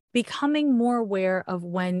 and becoming more aware of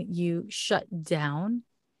when you shut down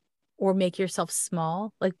or make yourself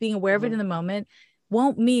small. Like, being aware of it in the moment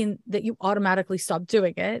won't mean that you automatically stop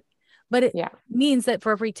doing it, but it means that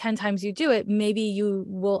for every 10 times you do it, maybe you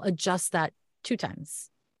will adjust that 2 times,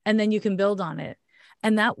 and then you can build on it.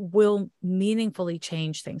 And that will meaningfully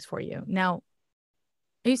change things for you. Now,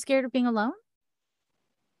 are you scared of being alone?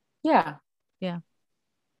 Yeah.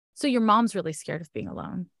 So your mom's really scared of being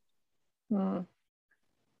alone.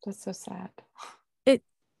 That's so sad.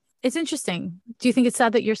 It's interesting. Do you think it's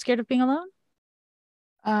sad that you're scared of being alone?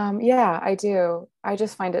 Yeah, I do. I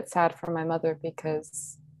just find it sad for my mother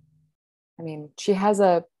because, I mean, she has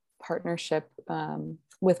a partnership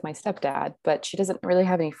with my stepdad, but she doesn't really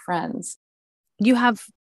have any friends. You have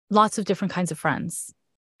lots of different kinds of friends.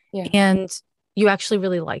 Yeah. And you actually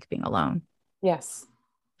really like being alone. Yes.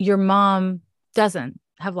 Your mom doesn't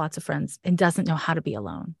have lots of friends and doesn't know how to be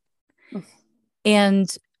alone. Mm.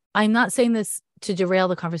 And I'm not saying this to derail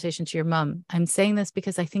the conversation to your mom. I'm saying this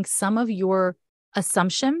because I think some of your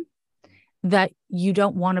assumption that you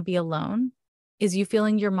don't want to be alone is you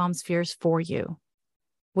feeling your mom's fears for you,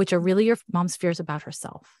 which are really your mom's fears about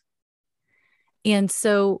herself. And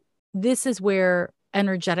so this is where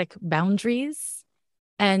energetic boundaries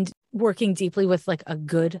and working deeply with like a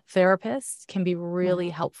good therapist can be really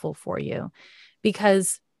helpful for you.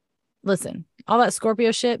 Because listen, all that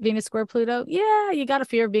Scorpio shit, Venus square Pluto, yeah, you got a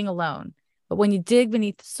fear of being alone. But when you dig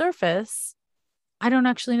beneath the surface, I don't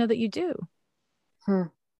actually know that you do. Hmm.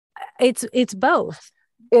 It's both.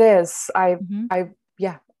 It is. Mhm.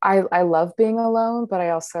 I love being alone, but I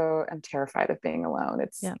also am terrified of being alone.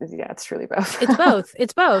 It's truly both. It's both.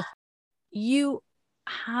 It's both. You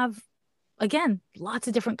have, again, lots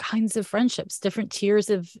of different kinds of friendships, different tiers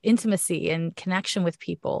of intimacy and connection with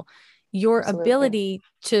people. Your Absolutely. ability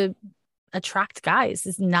to attract guys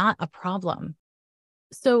is not a problem.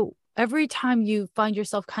 So every time you find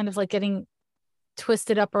yourself kind of like getting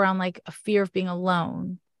twisted up around like a fear of being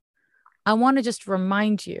alone, I want to just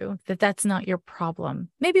remind you that that's not your problem.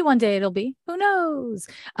 Maybe one day it'll be, who knows?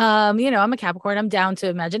 I'm a Capricorn. I'm down to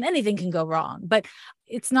imagine anything can go wrong, but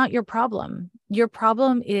it's not your problem. Your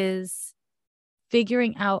problem is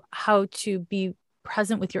figuring out how to be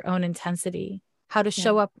present with your own intensity, how to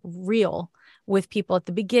show up real with people at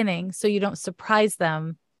the beginning so you don't surprise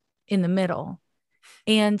them in the middle,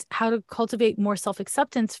 and how to cultivate more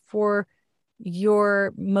self-acceptance for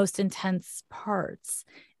your most intense parts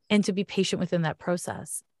and to be patient within that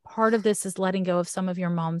process. Part of this is letting go of some of your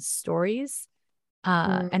mom's stories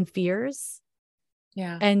and fears.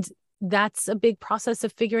 Yeah. And that's a big process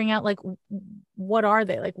of figuring out like, what are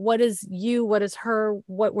they? Like, what is you? What is her?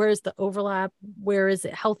 Where is the overlap? Where is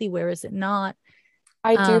it healthy? Where is it not?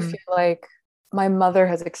 I do feel like my mother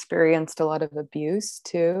has experienced a lot of abuse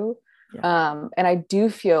too. Yeah. And I do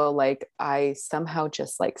feel like I somehow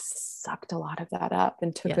just like sucked a lot of that up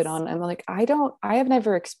and took it on. I'm like, I have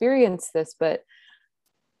never experienced this, but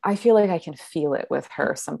I feel like I can feel it with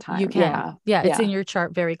her sometimes. You can. Yeah. It's in your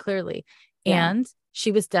chart very clearly. Yeah. And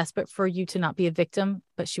she was desperate for you to not be a victim,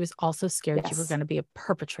 but she was also scared you were going to be a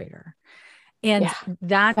perpetrator. And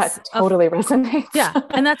that totally resonates. Yeah.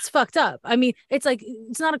 And that's fucked up. I mean, it's like,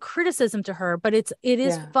 it's not a criticism to her, but it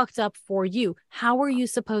is fucked up for you. How are you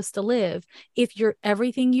supposed to live if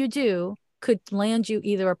everything you do could land you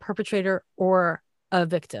either a perpetrator or a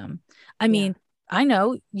victim? I mean, I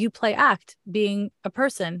know you play act being a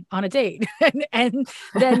person on a date and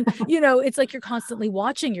then, it's like you're constantly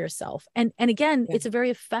watching yourself. And again, it's a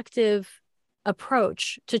very effective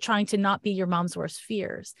approach to trying to not be your mom's worst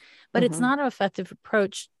fears, but it's not an effective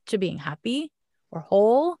approach to being happy or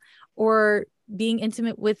whole or being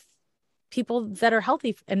intimate with people that are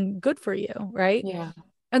healthy and good for you. Right. Yeah.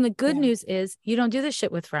 And the good news is you don't do this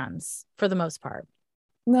shit with friends for the most part.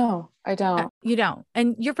 No, I don't. You don't.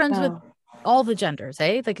 And you're friends with all the genders,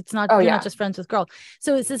 eh? Like it's not, you're not just friends with girls.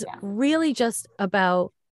 So it's this really just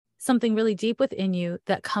about something really deep within you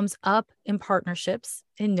that comes up in partnerships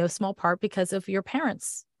in no small part because of your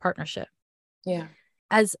parents' partnership. Yeah.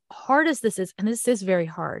 As hard as this is, and this is very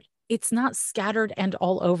hard, it's not scattered and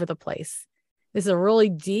all over the place. This is a really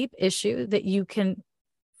deep issue that you can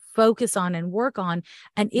focus on and work on,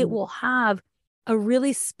 and it will have a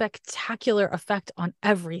really spectacular effect on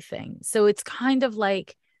everything. So it's kind of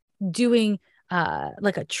like doing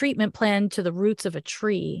like a treatment plan to the roots of a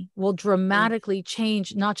tree will dramatically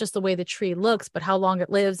change not just the way the tree looks, but how long it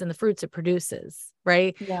lives and the fruits it produces,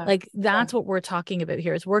 right? Like that's what we're talking about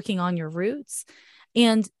here, is working on your roots.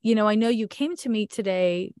 And, I know you came to me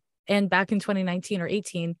today and back in 2019 or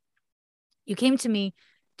 18, you came to me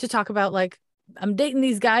to talk about like, I'm dating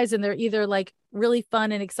these guys and they're either like really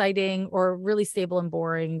fun and exciting or really stable and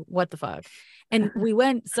boring. What the fuck? And we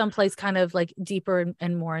went someplace kind of like deeper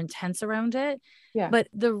and more intense around it. Yeah. But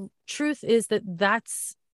the truth is that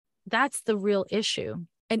that's the real issue.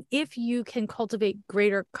 And if you can cultivate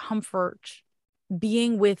greater comfort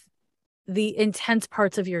being with the intense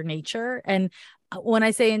parts of your nature, and when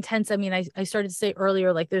I say intense, I mean, I started to say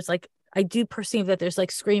earlier, like there's like, I do perceive that there's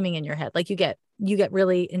like screaming in your head. Like you get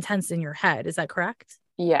really intense in your head. Is that correct?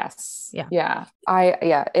 Yes. Yeah. Yeah.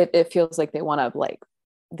 It feels like they want to like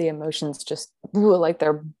the emotions just like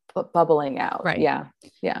they're bubbling out. Right. Yeah.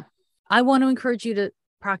 Yeah. I want to encourage you to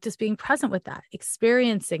practice being present with that,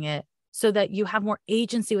 experiencing it so that you have more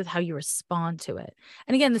agency with how you respond to it.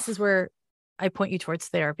 And again, this is where I point you towards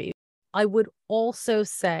therapy. I would also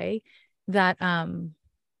say that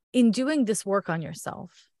in doing this work on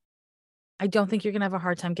yourself, I don't think you're going to have a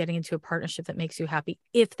hard time getting into a partnership that makes you happy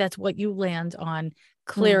if that's what you land on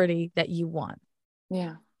clarity that you want.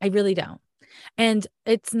 Yeah. I really don't. And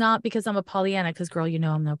it's not because I'm a Pollyanna, because girl, you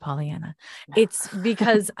know, I'm no Pollyanna. It's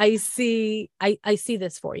because I see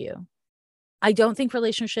this for you. I don't think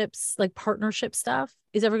relationships, like partnership stuff,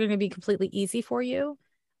 is ever going to be completely easy for you.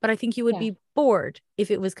 But I think you would be bored if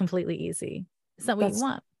it was completely easy. It's not what you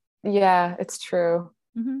want. Yeah, it's true.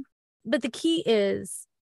 Mm-hmm. But the key is,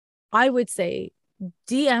 I would say,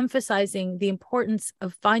 de-emphasizing the importance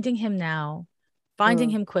of finding him now, finding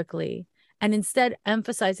him quickly, and instead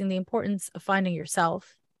emphasizing the importance of finding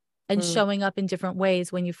yourself and showing up in different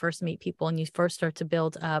ways when you first meet people and you first start to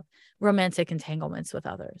build up romantic entanglements with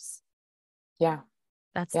others. Yeah.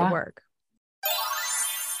 That's the work.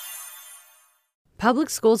 Public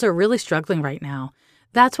schools are really struggling right now.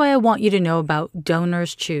 That's why I want you to know about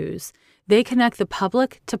Donors Choose. They connect the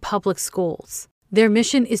public to public schools. Their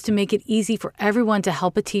mission is to make it easy for everyone to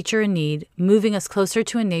help a teacher in need, moving us closer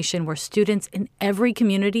to a nation where students in every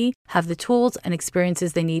community have the tools and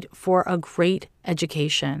experiences they need for a great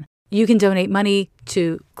education. You can donate money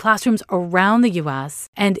to classrooms around the U.S.,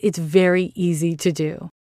 and it's very easy to do.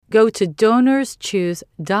 Go to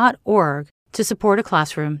donorschoose.org to support a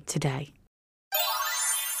classroom today.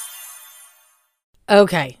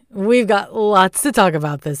 Okay, we've got lots to talk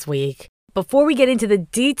about this week. Before we get into the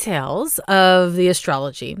details of the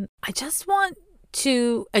astrology, I just want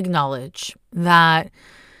to acknowledge that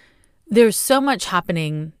there's so much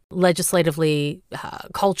happening legislatively,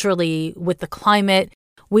 culturally, with the climate.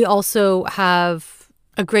 We also have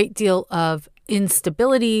a great deal of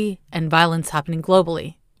instability and violence happening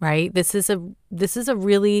globally, right? This is a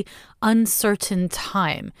really uncertain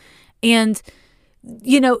time. And,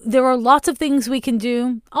 you know, there are lots of things we can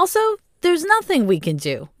do. Also, there's nothing we can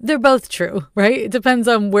do. They're both true, right? It depends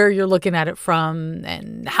on where you're looking at it from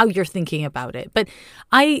and how you're thinking about it. But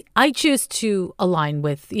I choose to align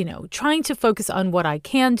with, you know, trying to focus on what I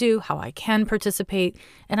can do, how I can participate.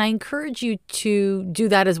 And I encourage you to do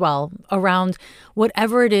that as well around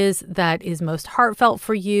whatever it is that is most heartfelt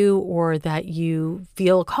for you or that you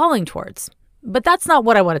feel calling towards. But that's not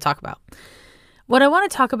what I want to talk about. What I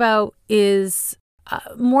want to talk about is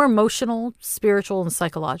more emotional, spiritual, and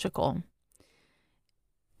psychological.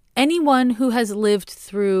 Anyone who has lived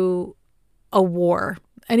through a war,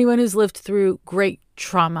 anyone who's lived through great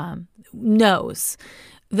trauma knows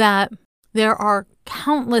that there are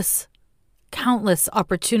countless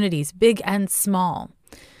opportunities, big and small,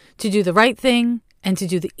 to do the right thing and to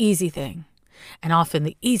do the easy thing. And often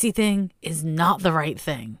the easy thing is not the right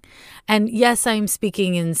thing. And yes, I'm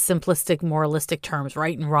speaking in simplistic, moralistic terms,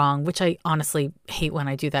 right and wrong, which I honestly hate when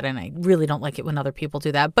I do that. And I really don't like it when other people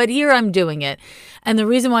do that. But here I'm doing it. And the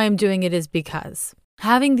reason why I'm doing it is because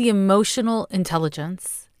having the emotional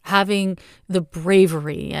intelligence, having the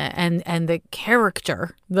bravery and the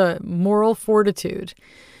character, the moral fortitude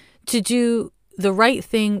to do the right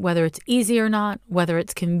thing, whether it's easy or not, whether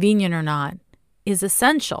it's convenient or not, is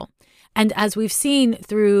essential. And as we've seen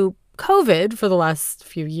through COVID for the last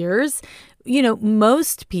few years, you know,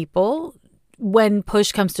 most people, when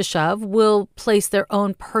push comes to shove, will place their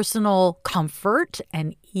own personal comfort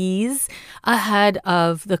and ease ahead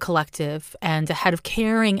of the collective and ahead of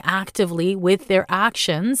caring actively with their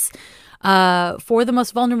actions for the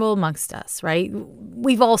most vulnerable amongst us, right?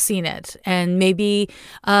 We've all seen it. And maybe,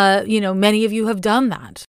 many of you have done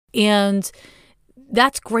that. And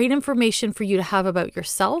that's great information for you to have about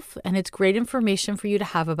yourself, and it's great information for you to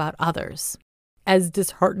have about others. As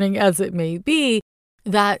disheartening as it may be,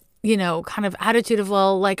 that, you know, kind of attitude of,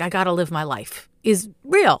 well, like, I got to live my life is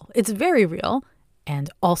real. It's very real. And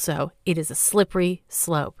also, it is a slippery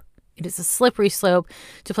slope. It is a slippery slope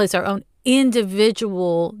to place our own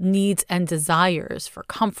individual needs and desires for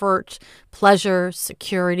comfort, pleasure,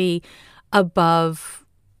 security above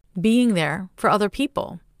being there for other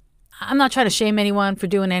people. I'm not trying to shame anyone for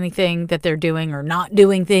doing anything that they're doing or not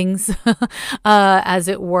doing things, as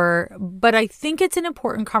it were. But I think it's an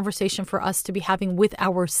important conversation for us to be having with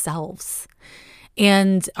ourselves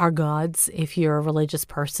and our gods, if you're a religious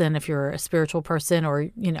person, if you're a spiritual person, or,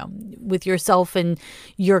 you know, with yourself and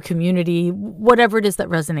your community, whatever it is that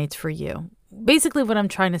resonates for you. Basically, what I'm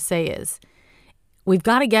trying to say is we've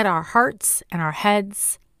got to get our hearts and our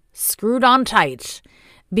heads screwed on tight,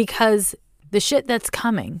 because the shit that's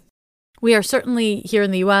coming. We are certainly here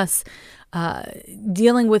in the U.S.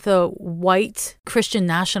 Dealing with a white Christian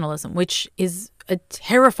nationalism, which is a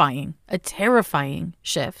terrifying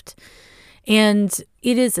shift. And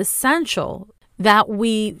it is essential that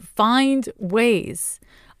we find ways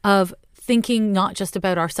of thinking not just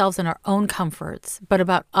about ourselves and our own comforts, but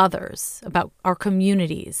about others, about our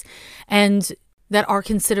communities, and that our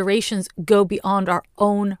considerations go beyond our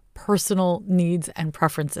own personal needs and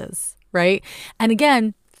preferences, right? And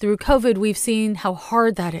again, through COVID, we've seen how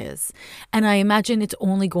hard that is. And I imagine it's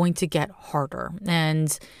only going to get harder,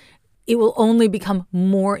 and it will only become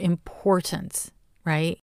more important,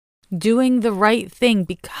 right? Doing the right thing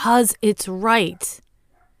because it's right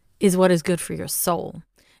is what is good for your soul.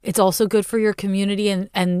 It's also good for your community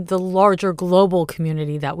and the larger global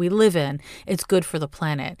community that we live in. It's good for the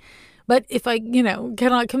planet. But if I,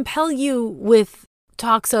 cannot compel you with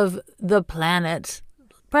talks of the planet,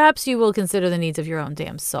 perhaps you will consider the needs of your own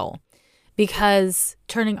damn soul. Because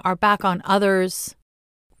turning our back on others,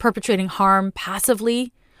 perpetrating harm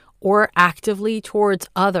passively or actively towards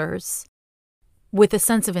others with a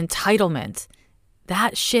sense of entitlement,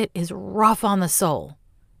 that shit is rough on the soul.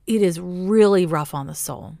 It is really rough on the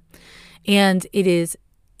soul. And it is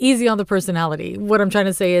easy on the personality. What I'm trying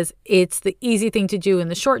to say is it's the easy thing to do in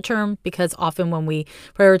the short term, because often when we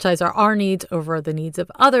prioritize our needs over the needs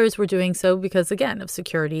of others, we're doing so because, again, of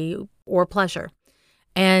security or pleasure.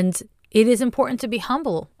 And it is important to be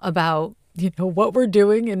humble about, what we're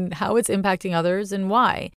doing and how it's impacting others and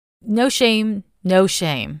why. No shame, no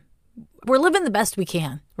shame. We're living the best we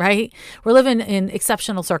can, right? We're living in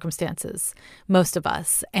exceptional circumstances, most of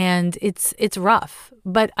us, and it's rough.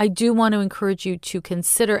 But I do want to encourage you to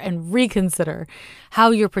consider and reconsider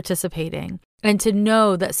how you're participating and to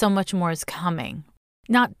know that so much more is coming.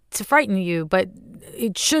 Not to frighten you, but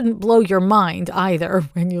it shouldn't blow your mind either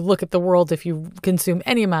when you look at the world if you consume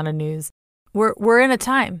any amount of news. We're in a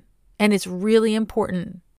time, and it's really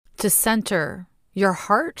important to center your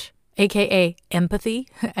heart, aka empathy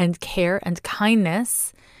and care and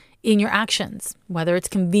kindness, in your actions, whether it's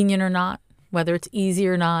convenient or not, whether it's easy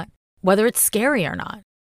or not, whether it's scary or not.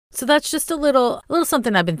 So that's just a little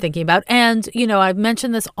something I've been thinking about. And, I've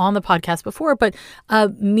mentioned this on the podcast before, but a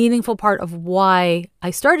meaningful part of why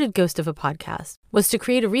I started Ghost of a Podcast was to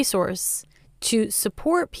create a resource to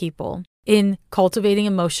support people in cultivating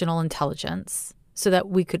emotional intelligence so that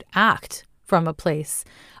we could act from a place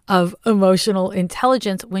of emotional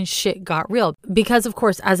intelligence when shit got real. Because, of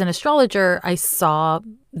course, as an astrologer, I saw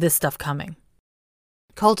this stuff coming.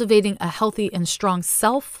 Cultivating a healthy and strong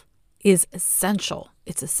self is essential.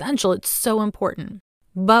 It's essential. It's so important.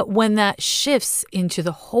 But when that shifts into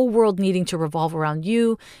the whole world needing to revolve around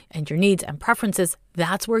you and your needs and preferences,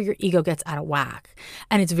 that's where your ego gets out of whack.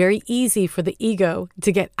 And it's very easy for the ego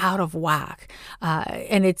to get out of whack.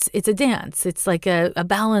 And it's a dance. It's like a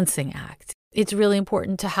balancing act. It's really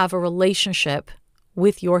important to have a relationship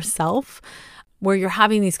with yourself where you're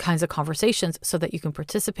having these kinds of conversations so that you can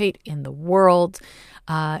participate in the world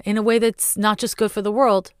in a way that's not just good for the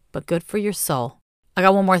world, but good for your soul. I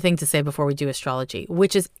got one more thing to say before we do astrology,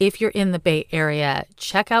 which is if you're in the Bay Area,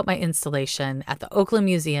 check out my installation at the Oakland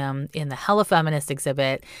Museum in the Hella Feminist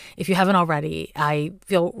exhibit. If you haven't already, I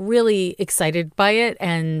feel really excited by it.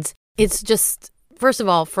 And it's just, first of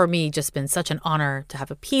all, for me, just been such an honor to have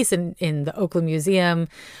a piece in the Oakland Museum,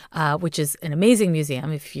 which is an amazing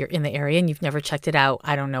museum. If you're in the area and you've never checked it out,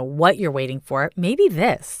 I don't know what you're waiting for. Maybe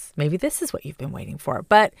this is what you've been waiting for.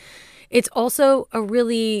 But it's also a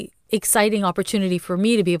really exciting opportunity for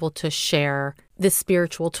me to be able to share this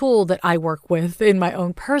spiritual tool that I work with in my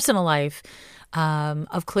own personal life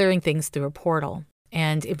of clearing things through a portal.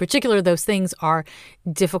 And in particular, those things are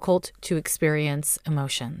difficult to experience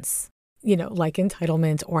emotions, like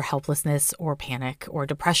entitlement or helplessness or panic or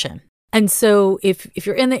depression. And so if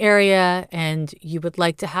you're in the area and you would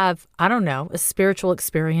like to have, a spiritual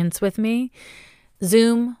experience with me,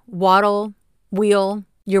 Zoom, waddle, wheel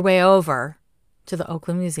your way over to the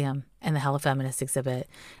Oakland Museum and the Hella Feminist exhibit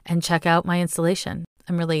and check out my installation.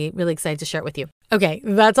 I'm really, really excited to share it with you. Okay,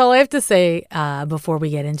 that's all I have to say before we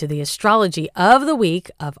get into the astrology of the week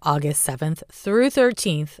of August 7th through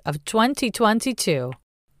 13th of 2022.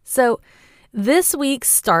 So this week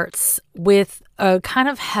starts with a kind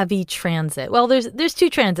of heavy transit. Well, there's two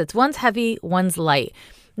transits. One's heavy, one's light.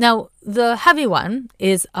 Now, the heavy one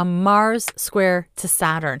is a Mars square to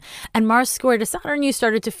Saturn. And Mars square to Saturn, you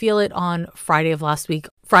started to feel it on Friday of last week,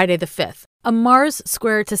 Friday the 5th. A Mars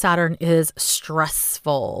square to Saturn is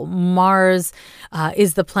stressful. Mars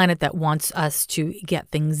is the planet that wants us to get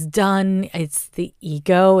things done. It's the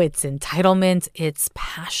ego, it's entitlement, it's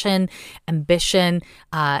passion, ambition,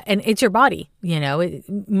 and it's your body.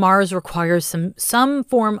 Mars requires some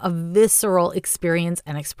form of visceral experience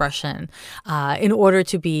and expression in order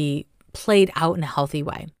to be played out in a healthy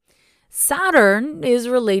way. Saturn is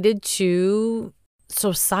related to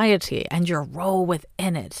society and your role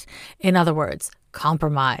within it. In other words,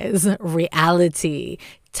 compromise, reality,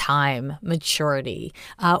 time, maturity.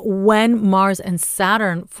 When Mars and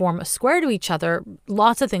Saturn form a square to each other,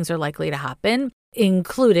 lots of things are likely to happen,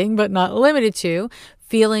 including, but not limited to,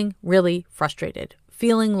 feeling really frustrated,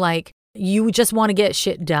 feeling like you just want to get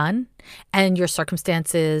shit done and your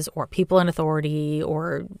circumstances or people in authority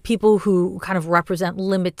or people who kind of represent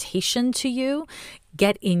limitation to you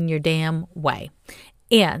get in your damn way.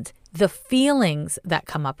 And the feelings that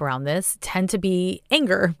come up around this tend to be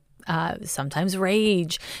anger, sometimes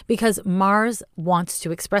rage, because Mars wants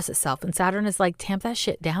to express itself. And Saturn is like, tamp that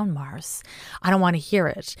shit down, Mars. I don't want to hear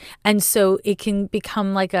it. And so it can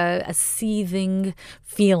become like a seething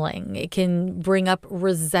feeling. It can bring up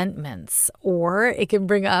resentments, or it can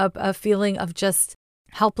bring up a feeling of just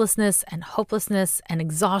helplessness and hopelessness and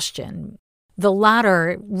exhaustion. The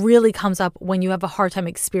latter really comes up when you have a hard time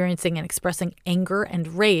experiencing and expressing anger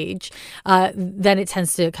and rage. Then it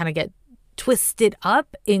tends to kind of get twisted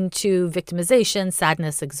up into victimization,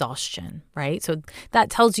 sadness, exhaustion, right? So that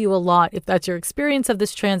tells you a lot. If that's your experience of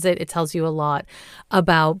this transit, it tells you a lot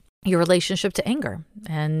about your relationship to anger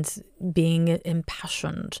and being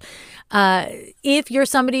impassioned. If you're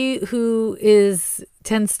somebody who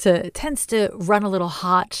tends to run a little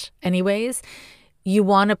hot anyways, you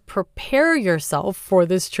want to prepare yourself for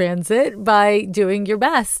this transit by doing your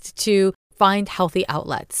best to find healthy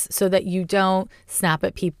outlets so that you don't snap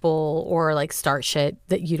at people or like start shit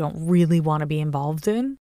that you don't really want to be involved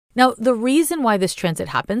in. Now, the reason why this transit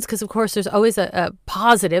happens, because of course there's always a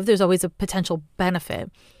positive, there's always a potential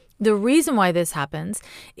benefit. The reason why this happens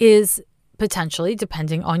is potentially,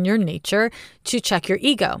 depending on your nature, to check your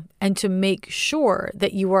ego and to make sure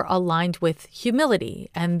that you are aligned with humility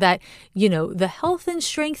and that, the health and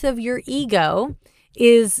strength of your ego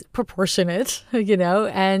is proportionate,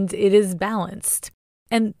 and it is balanced.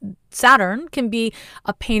 And Saturn can be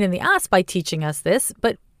a pain in the ass by teaching us this,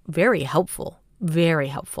 but very helpful, very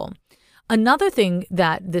helpful. Another thing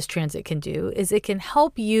that this transit can do is it can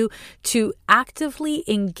help you to actively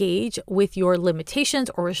engage with your limitations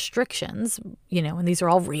or restrictions, and these are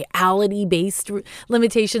all reality-based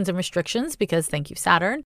limitations and restrictions because thank you,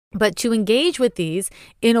 Saturn, but to engage with these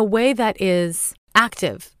in a way that is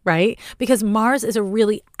active, right? Because Mars is a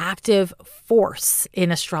really active force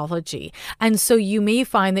in astrology. And so you may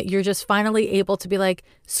find that you're just finally able to be like,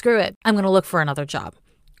 screw it, I'm going to look for another job.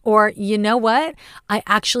 Or, you know what? I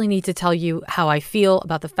actually need to tell you how I feel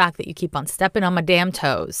about the fact that you keep on stepping on my damn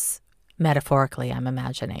toes. Metaphorically, I'm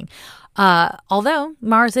imagining. Although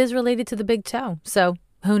Mars is related to the big toe. So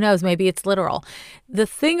who knows? Maybe it's literal. The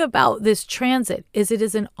thing about this transit is it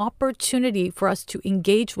is an opportunity for us to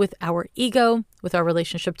engage with our ego, with our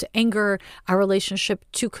relationship to anger, our relationship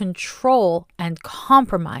to control and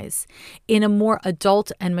compromise in a more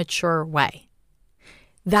adult and mature way.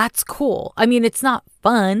 That's cool. I mean, it's not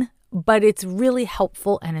fun, but it's really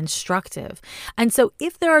helpful and instructive. And so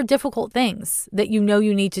if there are difficult things that you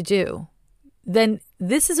need to do, then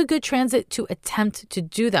this is a good transit to attempt to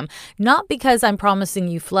do them. Not because I'm promising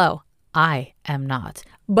you flow. I am not.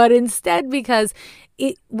 But instead because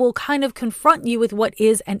it will kind of confront you with what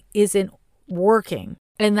is and isn't working.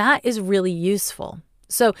 And that is really useful.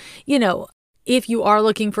 So, if you are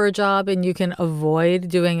looking for a job and you can avoid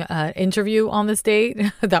doing an interview on this date,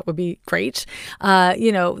 that would be great.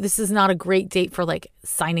 This is not a great date for like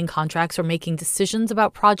signing contracts or making decisions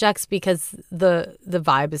about projects because the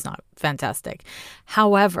vibe is not fantastic.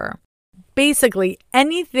 However, basically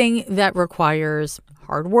anything that requires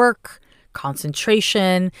hard work,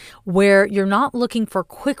 concentration, where you're not looking for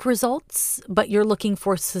quick results, but you're looking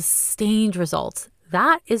for sustained results,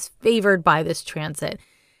 that is favored by this transit.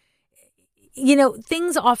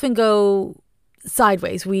 Things often go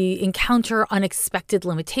sideways. We encounter unexpected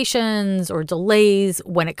limitations or delays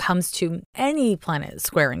when it comes to any planet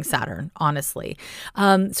squaring Saturn, honestly.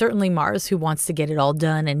 Certainly Mars, who wants to get it all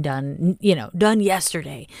done and done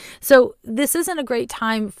yesterday. So this isn't a great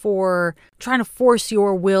time for trying to force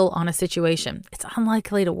your will on a situation. It's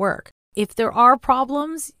unlikely to work. If there are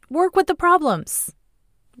problems, work with the problems.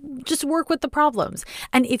 Just work with the problems.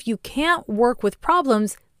 And if you can't work with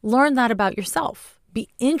problems, learn that about yourself. Be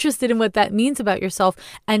interested in what that means about yourself.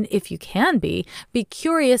 And if you can be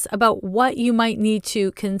curious about what you might need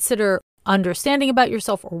to consider understanding about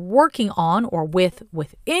yourself or working on or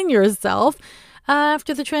within yourself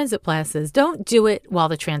after the transit passes. Don't do it while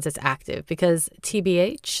the transit's active because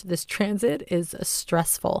TBH, this transit is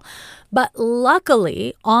stressful. But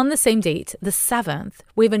luckily, on the same date, the 7th,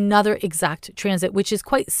 we have another exact transit, which is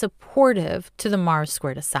quite supportive to the Mars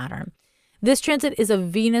square to Saturn. This transit is a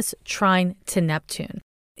Venus trine to Neptune.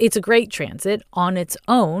 It's a great transit on its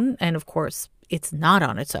own, and of course, it's not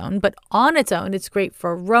on its own, but on its own, it's great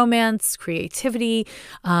for romance, creativity.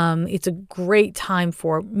 It's a great time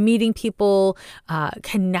for meeting people,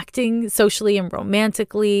 connecting socially and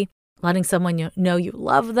romantically, letting someone know you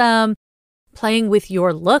love them, playing with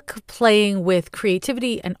your look, playing with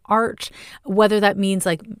creativity and art, whether that means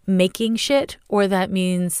like making shit or that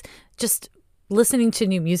means just listening to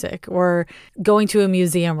new music or going to a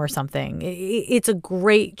museum or something. It's a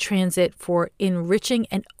great transit for enriching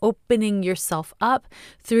and opening yourself up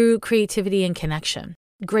through creativity and connection.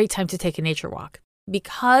 Great time to take a nature walk.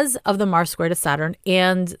 Because of the Mars square to Saturn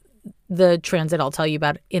and the transit I'll tell you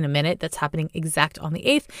about in a minute that's happening exact on the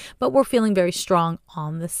 8th, but we're feeling very strong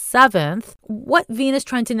on the 7th. What Venus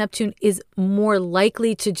trine to Neptune is more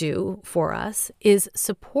likely to do for us is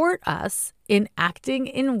support us in acting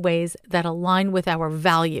in ways that align with our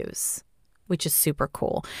values, which is super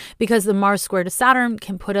cool because the Mars square to Saturn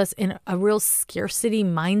can put us in a real scarcity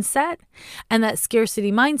mindset. And that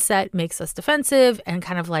scarcity mindset makes us defensive and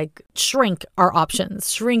kind of like shrink our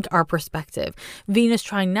options, shrink our perspective. Venus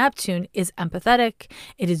trine Neptune is empathetic,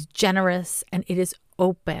 it is generous, and it is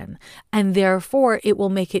open. And therefore, it will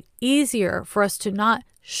make it easier for us to not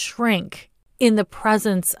shrink in the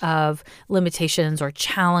presence of limitations or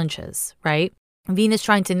challenges, right? Venus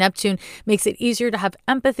trine to Neptune makes it easier to have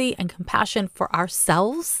empathy and compassion for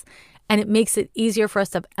ourselves, and it makes it easier for us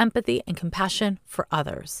to have empathy and compassion for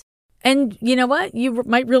others. And you know what? You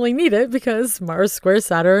might really need it because Mars square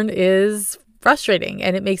Saturn is frustrating,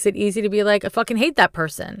 and it makes it easy to be like, I fucking hate that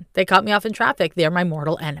person. They cut me off in traffic. They're my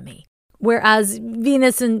mortal enemy. Whereas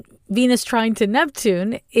Venus trine to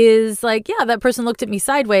Neptune is like, yeah, that person looked at me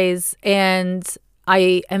sideways and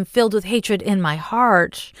I am filled with hatred in my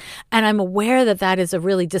heart. And I'm aware that that is a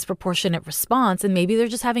really disproportionate response. And maybe they're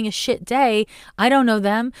just having a shit day. I don't know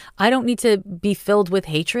them. I don't need to be filled with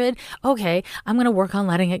hatred. Okay, I'm going to work on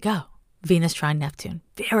letting it go. Venus trine Neptune.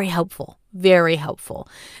 Very helpful. Very helpful.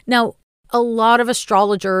 Now, a lot of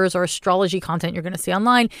astrologers or astrology content you're going to see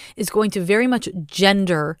online is going to very much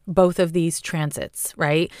gender both of these transits,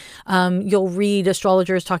 right? You'll read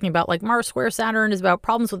astrologers talking about like Mars square Saturn is about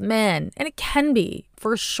problems with men. And it can be,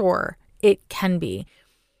 for sure. It can be.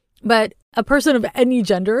 But a person of any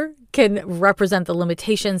gender can represent the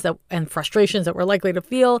limitations and frustrations that we're likely to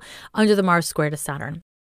feel under the Mars square to Saturn.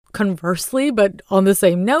 Conversely, but on the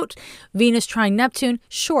same note, Venus trine Neptune,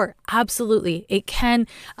 sure, absolutely. It can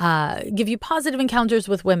give you positive encounters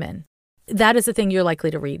with women. That is the thing you're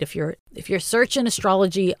likely to read if you're searching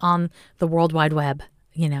astrology on the World Wide Web,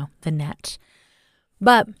 the net.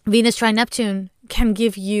 But Venus trine Neptune can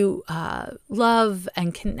give you love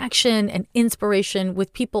and connection and inspiration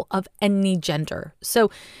with people of any gender. So,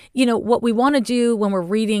 what we want to do when we're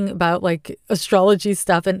reading about like astrology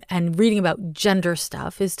stuff and reading about gender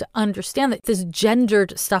stuff is to understand that this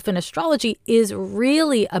gendered stuff in astrology is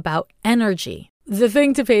really about energy. The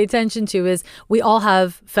thing to pay attention to is we all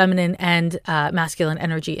have feminine and masculine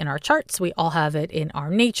energy in our charts. We all have it in our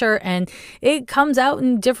nature, and it comes out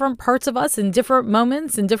in different parts of us in different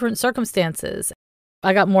moments and different circumstances.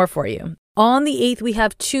 I got more for you. On the 8th, we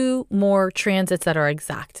have 2 more transits that are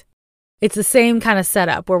exact. It's the same kind of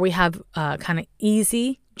setup where we have a kind of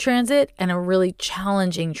easy transit and a really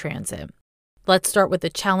challenging transit. Let's start with the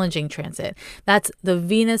challenging transit. That's the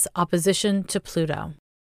Venus opposition to Pluto.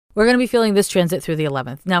 We're going to be feeling this transit through the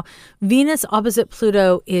 11th. Now, Venus opposite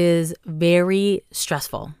Pluto is very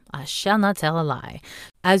stressful. I shall not tell a lie.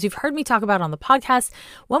 As you've heard me talk about on the podcast,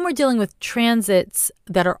 when we're dealing with transits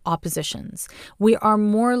that are oppositions, we are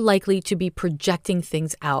more likely to be projecting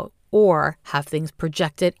things out or have things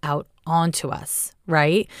projected out onto us,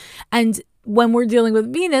 right? And when we're dealing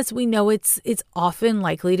with Venus, we know it's often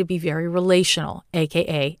likely to be very relational,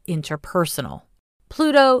 aka interpersonal.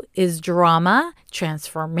 Pluto is drama,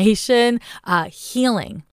 transformation,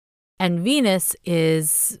 healing. And Venus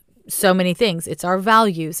is so many things. It's our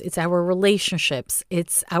values, it's our relationships,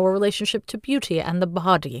 it's our relationship to beauty and the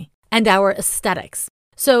body, and our aesthetics.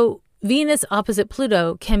 So Venus opposite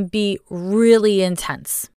Pluto can be really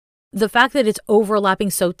intense. The fact that it's overlapping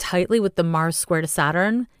so tightly with the Mars square to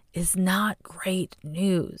Saturn is not great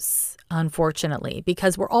news, unfortunately,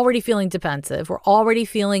 because we're already feeling defensive. We're already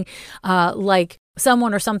feeling like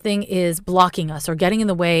someone or something is blocking us or getting in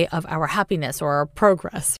the way of our happiness or our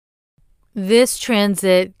progress. This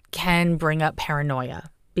transit can bring up paranoia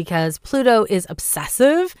because Pluto is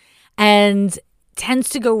obsessive and tends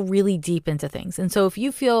to go really deep into things. And so if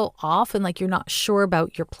you feel off and like you're not sure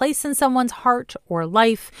about your place in someone's heart or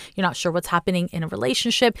life, you're not sure what's happening in a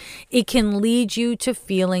relationship, it can lead you to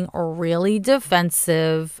feeling really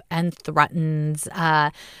defensive and threatened.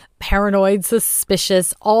 paranoid,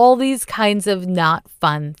 suspicious, all these kinds of not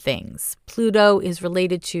fun things. Pluto is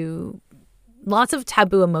related to lots of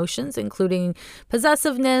taboo emotions, including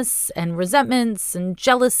possessiveness and resentments and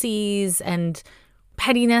jealousies and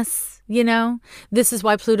pettiness, This is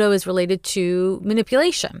why Pluto is related to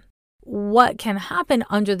manipulation. What can happen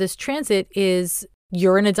under this transit is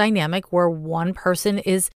you're in a dynamic where one person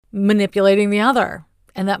is manipulating the other.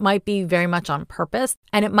 And that might be very much on purpose,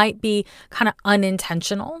 and it might be kind of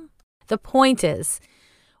unintentional. The point is,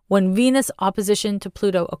 when Venus opposition to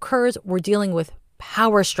Pluto occurs, we're dealing with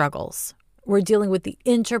power struggles. We're dealing with the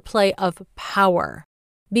interplay of power.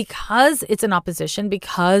 Because it's an opposition,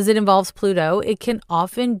 because it involves Pluto, it can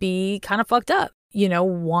often be kind of fucked up.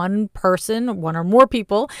 One person, one or more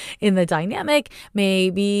people in the dynamic may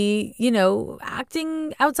be,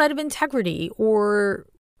 acting outside of integrity or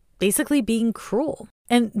basically being cruel.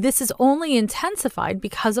 And this is only intensified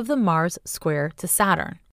because of the Mars square to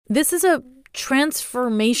Saturn. This is a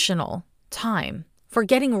transformational time for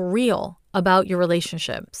getting real about your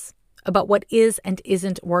relationships, about what is and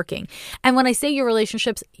isn't working. And when I say your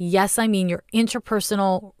relationships, yes, I mean your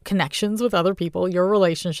interpersonal connections with other people, your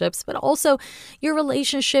relationships, but also your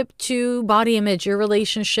relationship to body image, your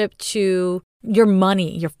relationship to your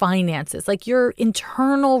money, your finances, like your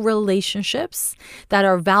internal relationships that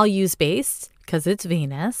are values-based, because it's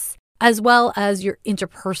Venus, as well as your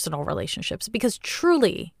interpersonal relationships. Because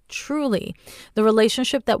truly, the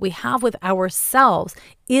relationship that we have with ourselves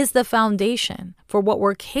is the foundation for what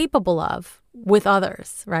we're capable of with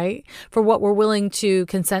others, right? For what we're willing to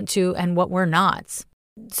consent to and what we're not.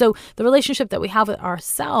 So the relationship that we have with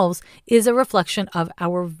ourselves is a reflection of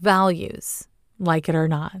our values, like it or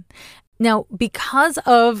not. Now, because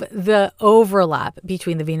of the overlap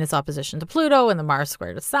between the Venus opposition to Pluto and the Mars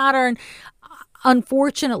square to Saturn,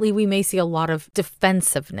 unfortunately, we may see a lot of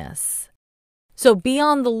defensiveness. So be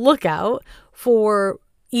on the lookout for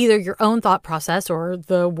either your own thought process or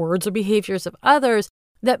the words or behaviors of others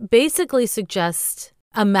that basically suggest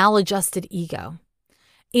a maladjusted ego.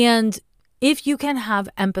 And if you can have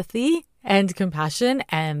empathy and compassion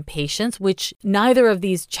and patience, which neither of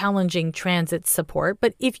these challenging transits support,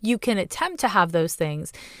 but if you can attempt to have those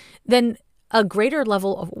things, then a greater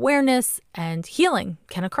level of awareness and healing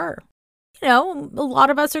can occur. A lot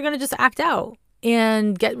of us are going to just act out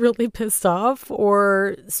and get really pissed off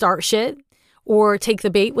or start shit or take the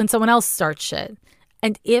bait when someone else starts shit.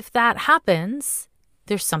 And if that happens,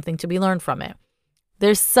 there's something to be learned from it.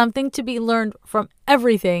 There's something to be learned from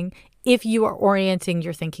everything if you are orienting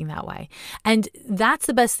your thinking that way. And that's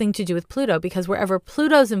the best thing to do with Pluto, because wherever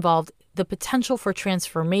Pluto's involved, the potential for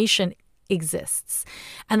transformation exists.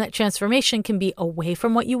 And that transformation can be away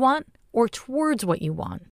from what you want or towards what you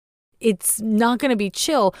want. It's not going to be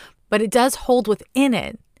chill, but it does hold within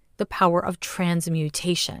it the power of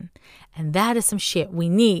transmutation. And that is some shit we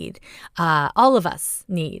need. All of us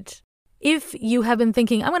need. If you have been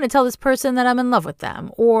thinking, I'm going to tell this person that I'm in love with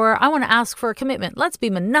them, or I want to ask for a commitment, let's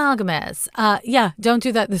be monogamous. Don't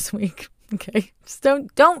do that this week. Okay. Just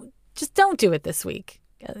don't do it this week.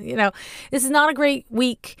 This is not a great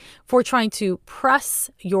week for trying to press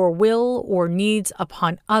your will or needs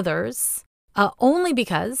upon others, only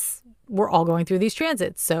because we're all going through these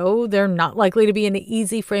transits. So they're not likely to be in an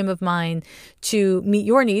easy frame of mind to meet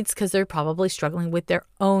your needs because they're probably struggling with their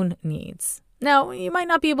own needs. Now, you might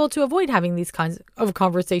not be able to avoid having these kinds of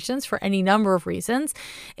conversations for any number of reasons,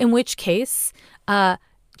 in which case,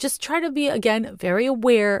 just try to be, again, very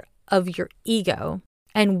aware of your ego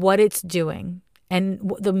and what it's doing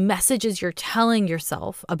and the messages you're telling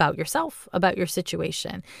yourself, about your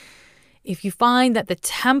situation. If you find that the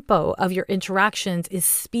tempo of your interactions is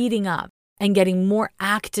speeding up and getting more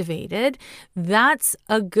activated, that's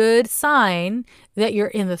a good sign that you're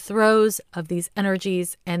in the throes of these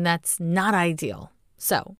energies, and that's not ideal.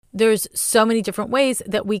 So there's so many different ways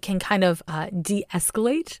that we can kind of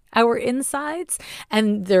de-escalate our insides,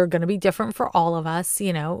 and they're going to be different for all of us.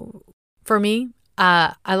 For me,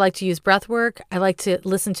 I like to use breath work. I like to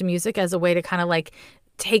listen to music as a way to kind of like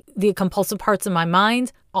take the compulsive parts of my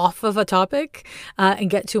mind off of a topic and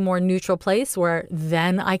get to a more neutral place where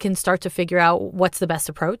then I can start to figure out what's the best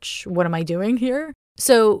approach. What am I doing here?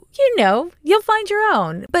 So, you'll find your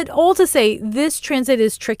own. But all to say, this transit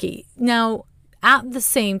is tricky. Now, at the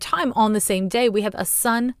same time, on the same day, we have a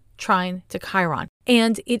Sun trine to Chiron,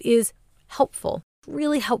 and it is helpful.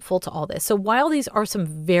 Really helpful to all this. So while these are some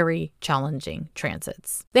very challenging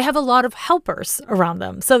transits, they have a lot of helpers around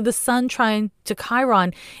them. So the Sun trine to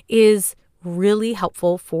Chiron is really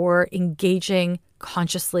helpful for engaging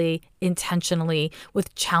consciously, intentionally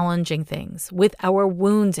with challenging things, with our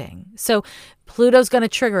wounding. So Pluto's going to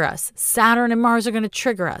trigger us. Saturn and Mars are going to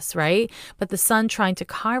trigger us, right? But the sun trine to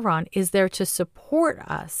Chiron is there to support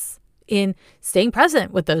us in staying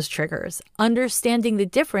present with those triggers, understanding the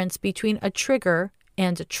difference between a trigger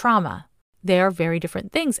and a trauma. They are very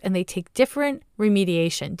different things, and they take different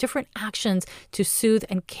remediation, different actions to soothe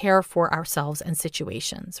and care for ourselves and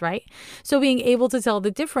situations, right? So being able to tell the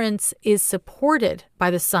difference is supported by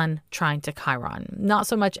the sun trine to Chiron, not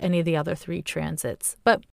so much any of the other three transits.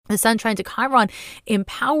 But the sun trine to Chiron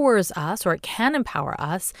empowers us, or it can empower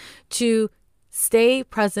us, to stay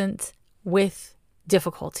present with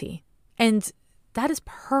difficulty. And that is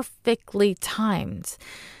perfectly timed.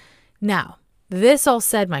 Now, this all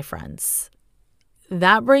said, my friends,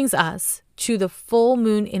 that brings us to the full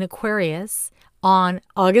moon in Aquarius on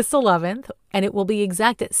August 11th, and it will be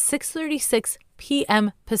exact at 6:36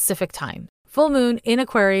 p.m. Pacific time. Full moon in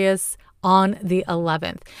Aquarius on the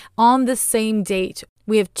 11th. On the same date,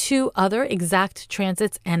 we have two other exact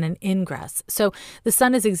transits and an ingress. So the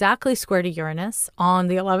sun is exactly square to Uranus on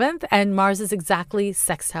the 11th, and Mars is exactly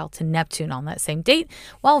sextile to Neptune on that same date,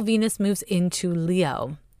 while Venus moves into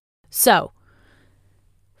Leo. So,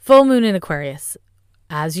 full moon in Aquarius.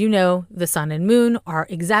 As you know, the sun and moon are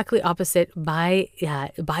exactly opposite by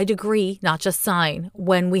degree, not just sign,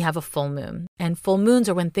 when we have a full moon. And full moons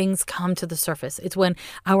are when things come to the surface. It's when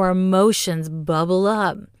our emotions bubble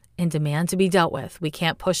up and demand to be dealt with. We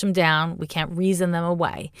can't push them down. We can't reason them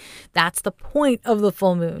away. That's the point of the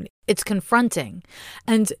full moon. It's confronting.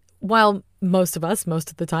 And while most of us,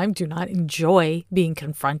 most of the time, do not enjoy being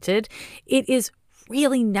confronted, it is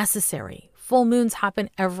really necessary. Full moons happen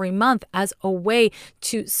every month as a way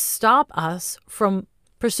to stop us from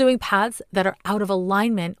pursuing paths that are out of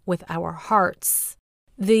alignment with our hearts.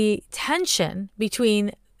 The tension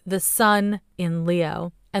between the sun in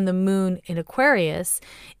Leo and the moon in Aquarius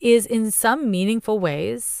is, in some meaningful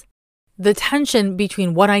ways, the tension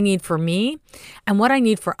between what I need for me and what I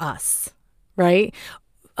need for us, right?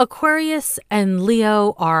 Aquarius and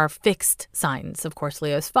Leo are fixed signs. Of course,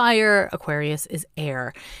 Leo is fire, Aquarius is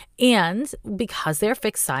air. And because they're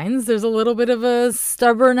fixed signs, there's a little bit of a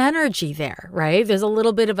stubborn energy there, right? There's a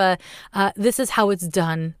little bit of a, this is how it's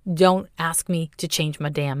done. Don't ask me to change my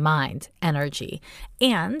damn mind energy.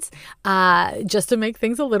 And just to make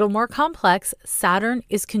things a little more complex, Saturn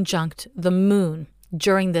is conjunct the moon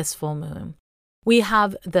during this full moon. We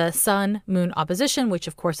have the sun-moon opposition, which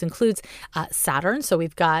of course includes Saturn. So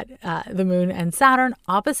we've got the moon and Saturn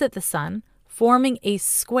opposite the sun, forming a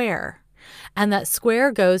square. And that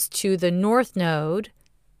square goes to the north node,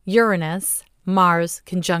 Uranus-Mars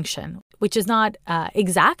conjunction, which is not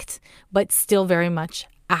exact, but still very much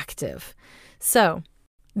active. So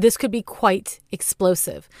this could be quite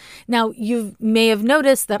explosive. Now, you may have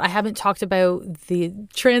noticed that I haven't talked about the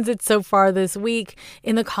transit so far this week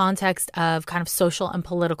in the context of kind of social and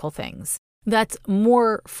political things. That's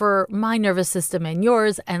more for my nervous system and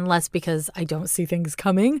yours, and less because I don't see things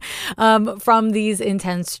coming from these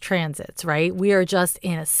intense transits, right? We are just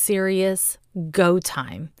in a serious go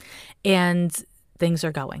time, and things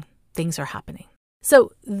are going. Things are happening.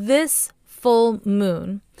 So this full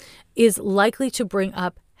moon is likely to bring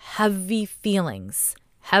up heavy feelings,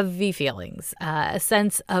 a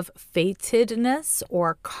sense of fatedness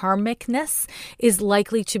or karmicness is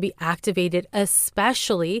likely to be activated,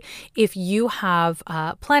 especially if you have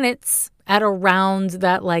planets at around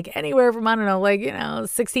that, like anywhere from,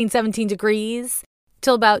 16, 17 degrees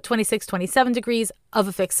till about 26, 27 degrees of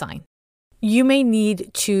a fixed sign. You may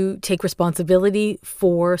need to take responsibility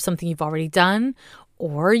for something you've already done,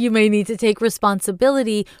 or you may need to take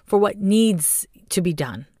responsibility for what needs to be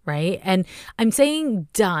done, right? And I'm saying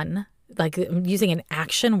done, like I'm using an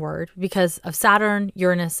action word because of Saturn,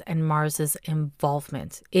 Uranus, and Mars's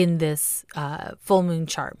involvement in this full moon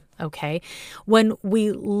chart, okay? When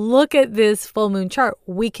we look at this full moon chart,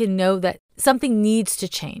 we can know that something needs to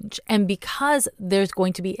change. And because there's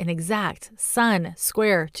going to be an exact sun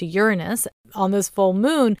square to Uranus on this full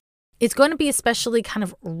moon, it's going to be especially kind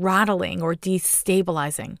of rattling or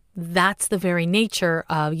destabilizing. That's the very nature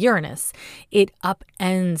of Uranus. It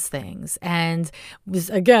upends things. And this,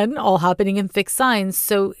 again, all happening in fixed signs.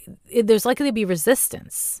 So there's likely to be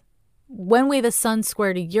resistance. when we have a sun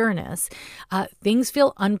square to Uranus, things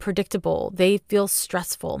feel unpredictable. They feel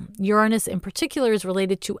stressful. Uranus in particular is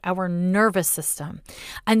related to our nervous system.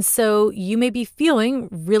 And so you may be feeling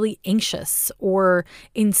really anxious or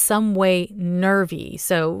in some way nervy.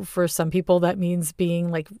 So for some people, that means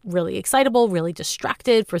being like really excitable, really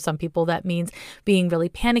distracted. For some people, that means being really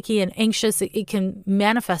panicky and anxious. It can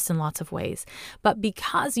manifest in lots of ways. But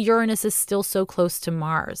because Uranus is still so close to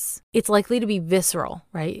Mars, it's likely to be visceral,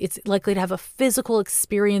 right? It's likely to have a physical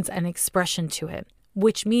experience and expression to it,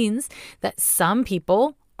 which means that some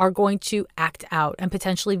people are going to act out and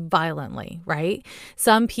potentially violently, right?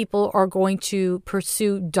 Some people are going to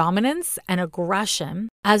pursue dominance and aggression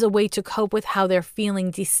as a way to cope with how they're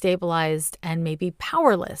feeling destabilized and maybe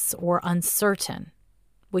powerless or uncertain,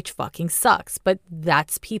 which fucking sucks, but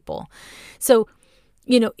that's people. So,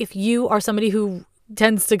 if you are somebody who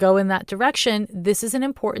tends to go in that direction, this is an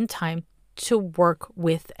important time to work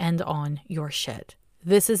with and on your shit.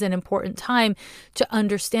 This is an important time to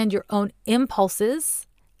understand your own impulses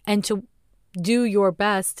and to do your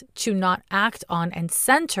best to not act on and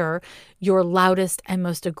center your loudest and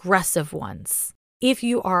most aggressive ones. If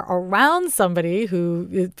you are around somebody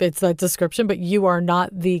who fits that description, but you are not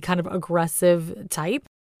the kind of aggressive type,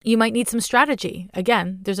 you might need some strategy.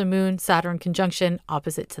 Again, there's a Moon-Saturn conjunction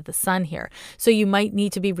opposite to the sun here. So you might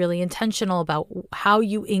need to be really intentional about how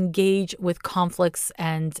you engage with conflicts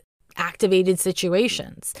and activated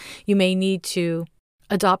situations. You may need to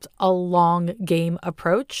adopt a long game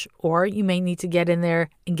approach, or you may need to get in there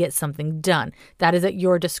and get something done. That is at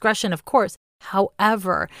your discretion, of course.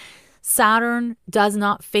 However, Saturn does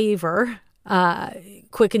not favor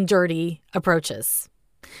quick and dirty approaches.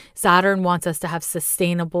 Saturn wants us to have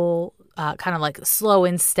sustainable, kind of like slow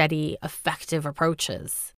and steady, effective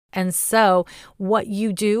approaches. And so what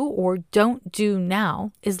you do or don't do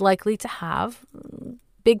now is likely to have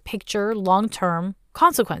big picture, long-term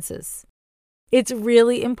consequences. It's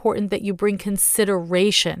really important that you bring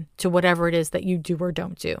consideration to whatever it is that you do or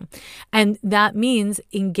don't do. And that means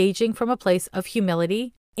engaging from a place of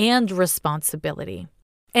humility and responsibility.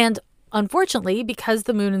 And unfortunately, because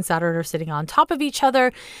the Moon and Saturn are sitting on top of each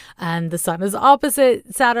other and the sun is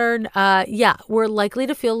opposite Saturn, we're likely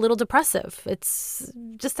to feel a little depressive. It's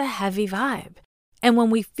just a heavy vibe. And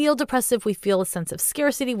when we feel depressive, we feel a sense of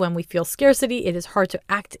scarcity. When we feel scarcity, it is hard to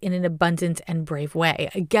act in an abundant and brave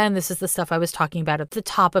way. Again, this is the stuff I was talking about at the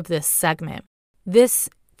top of this segment. This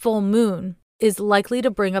full moon is likely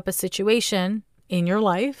to bring up a situation in your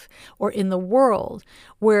life or in the world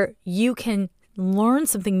where you can learn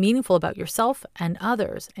something meaningful about yourself and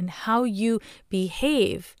others and how you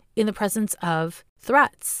behave in the presence of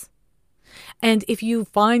threats. And if you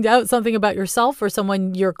find out something about yourself or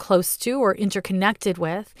someone you're close to or interconnected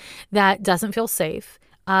with that doesn't feel safe,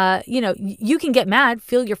 you can get mad,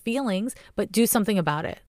 feel your feelings, but do something about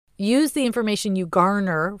it. Use the information you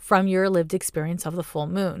garner from your lived experience of the full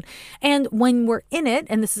moon. And when we're in it,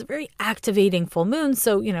 and this is a very activating full moon,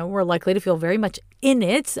 so, we're likely to feel very much in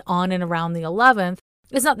it on and around the 11th,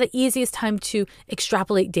 it's not the easiest time to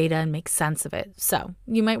extrapolate data and make sense of it. So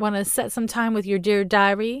you might want to set some time with your dear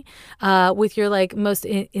diary, with your most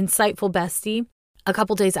insightful bestie, a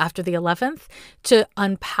couple days after the 11th to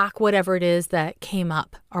unpack whatever it is that came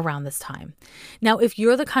up around this time. Now, if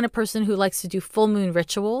you're the kind of person who likes to do full moon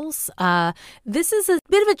rituals, this is a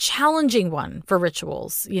bit of a challenging one for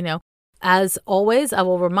rituals. As always, I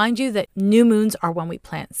will remind you that new moons are when we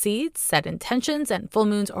plant seeds, set intentions, and full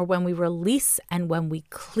moons are when we release and when we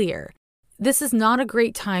clear. This is not a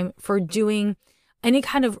great time for doing any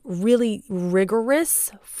kind of really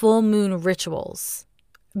rigorous full moon rituals,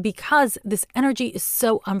 because this energy is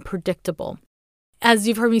so unpredictable. As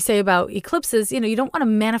you've heard me say about eclipses, you don't want to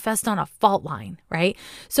manifest on a fault line, right?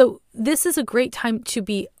 So this is a great time to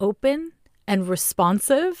be open and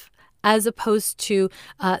responsive as opposed to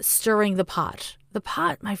stirring the pot. The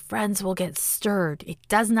pot, my friends, will get stirred. It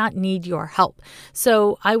does not need your help.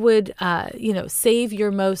 So I would, save your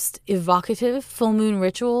most evocative full moon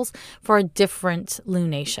rituals for a different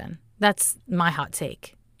lunation. That's my hot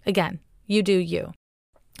take. Again, you do you.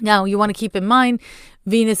 Now, you want to keep in mind,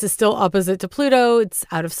 Venus is still opposite to Pluto. It's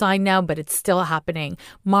out of sign now, but it's still happening.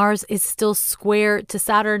 Mars is still square to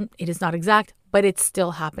Saturn. It is not exact, but it's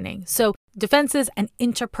still happening. So defenses and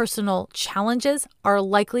interpersonal challenges are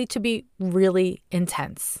likely to be really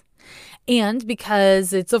intense. And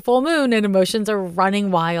because it's a full moon and emotions are running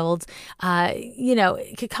wild,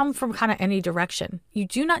 it could come from kind of any direction. You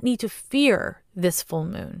do not need to fear this full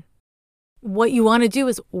moon. what you want to do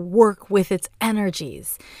is work with its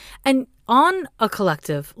energies. And on a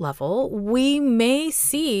collective level, we may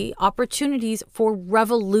see opportunities for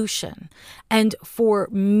revolution and for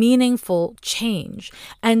meaningful change.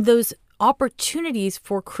 And those opportunities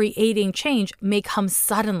for creating change may come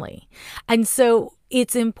suddenly. And so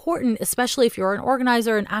it's important, especially if you're an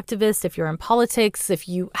organizer, an activist, if you're in politics, if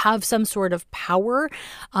you have some sort of power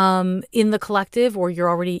in the collective, or you're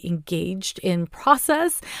already engaged in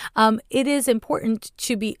process, it is important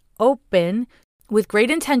to be open with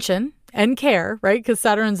great intention and care, right? Because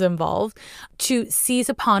Saturn's involved, to seize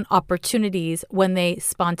upon opportunities when they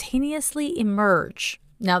spontaneously emerge.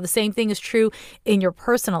 Now, the same thing is true in your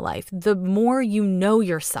personal life. The more you know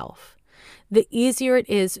yourself, the easier it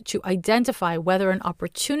is to identify whether an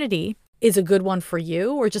opportunity is a good one for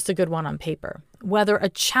you or just a good one on paper, whether a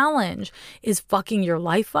challenge is fucking your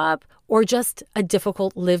life up or just a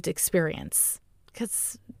difficult lived experience.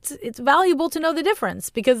 Because it's valuable to know the difference,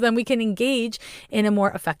 because then we can engage in a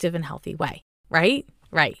more effective and healthy way, right?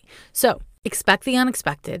 Right. So expect the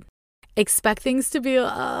unexpected. Expect things to be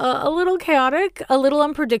a little chaotic, a little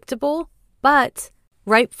unpredictable, but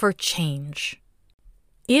ripe for change.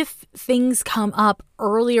 If things come up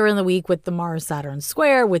earlier in the week with the Mars-Saturn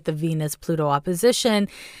square, with the Venus-Pluto opposition,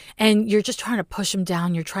 and you're just trying to push them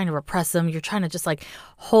down, you're trying to repress them, you're trying to just like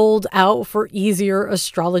hold out for easier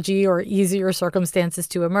astrology or easier circumstances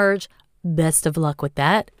to emerge, best of luck with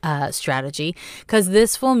that strategy, because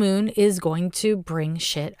this full moon is going to bring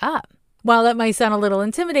shit up. While that might sound a little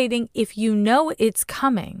intimidating, if you know it's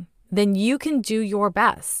coming, then you can do your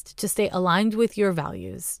best to stay aligned with your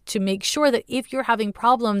values, to make sure that if you're having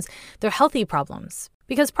problems, they're healthy problems.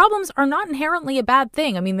 Because problems are not inherently a bad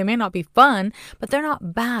thing. I mean, they may not be fun, but they're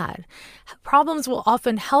not bad. Problems will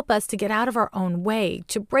often help us to get out of our own way,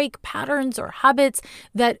 to break patterns or habits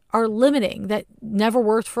that are limiting, that never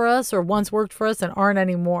worked for us or once worked for us and aren't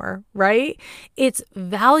anymore, right? It's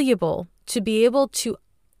valuable to be able to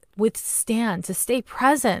withstand, to stay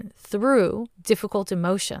present through difficult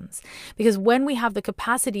emotions. Because when we have the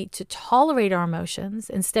capacity to tolerate our emotions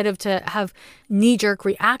instead of to have knee-jerk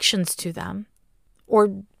reactions to them, or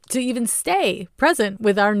to even stay present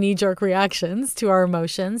with our knee-jerk reactions to our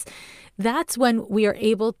emotions, that's when we are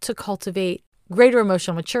able to cultivate greater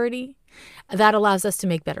emotional maturity. That allows us to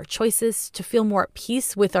make better choices, to feel more at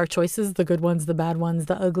peace with our choices, the good ones, the bad ones,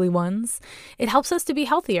 the ugly ones. It helps us to be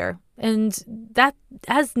healthier, and that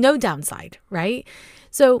has no downside, right?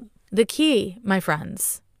 So the key, my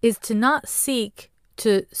friends, is to not seek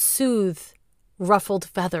to soothe ruffled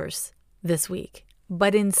feathers this week,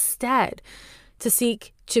 but instead to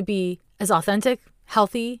seek to be as authentic,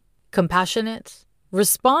 healthy, compassionate,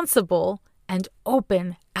 responsible, and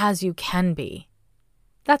open as you can be.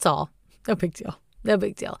 That's all. No big deal. No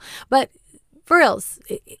big deal. But for reals,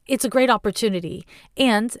 it's a great opportunity.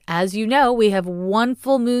 And as you know, we have one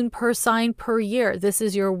full moon per sign per year. This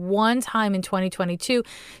is your one time in 2022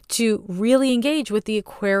 to really engage with the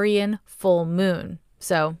Aquarian full moon.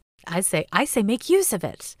 So I say make use of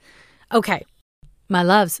it. Okay, my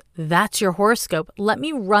loves, that's your horoscope. Let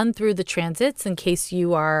me run through the transits in case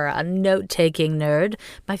you are a note-taking nerd,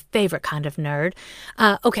 my favorite kind of nerd.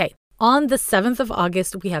 Okay. On the 7th of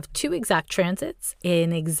August, we have 2 exact transits,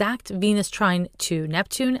 an exact Venus trine to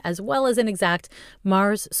Neptune, as well as an exact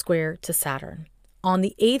Mars square to Saturn. On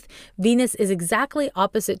the 8th, Venus is exactly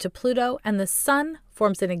opposite to Pluto, and the Sun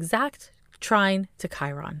forms an exact trine to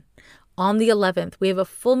Chiron. On the 11th, we have a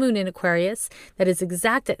full moon in Aquarius that is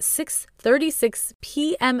exact at 6:36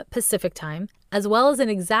 p.m. Pacific time, as well as an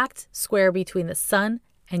exact square between the Sun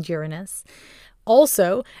and Uranus.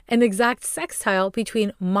 Also, an exact sextile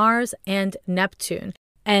between Mars and Neptune.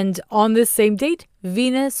 And on this same date,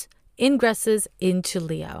 Venus ingresses into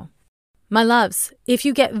Leo. My loves, if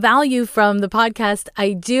you get value from the podcast,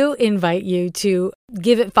 I do invite you to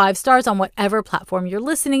give it 5 stars on whatever platform you're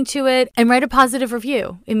listening to it and write a positive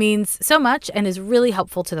review. It means so much and is really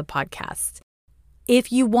helpful to the podcast.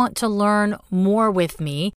 If you want to learn more with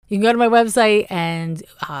me, you can go to my website and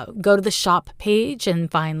go to the shop page and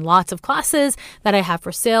find lots of classes that I have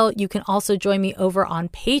for sale. You can also join me over on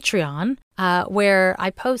Patreon, where I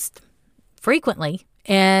post frequently.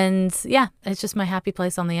 And yeah, it's just my happy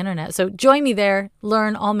place on the internet. So join me there,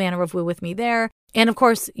 learn all manner of woo with me there. And of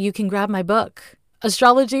course, you can grab my book,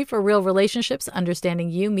 Astrology for Real Relationships, Understanding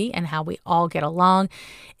You, Me, and How We All Get Along.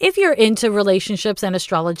 If you're into relationships and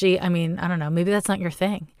astrology, I mean, I don't know, maybe that's not your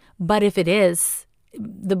thing. But if it is,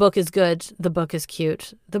 the book is good. The book is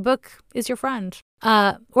cute. The book is your friend.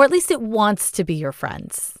 Or at least it wants to be your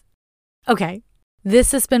friend. Okay,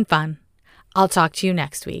 this has been fun. I'll talk to you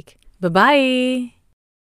next week. Bye-bye.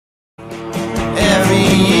 Every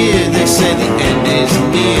year they say the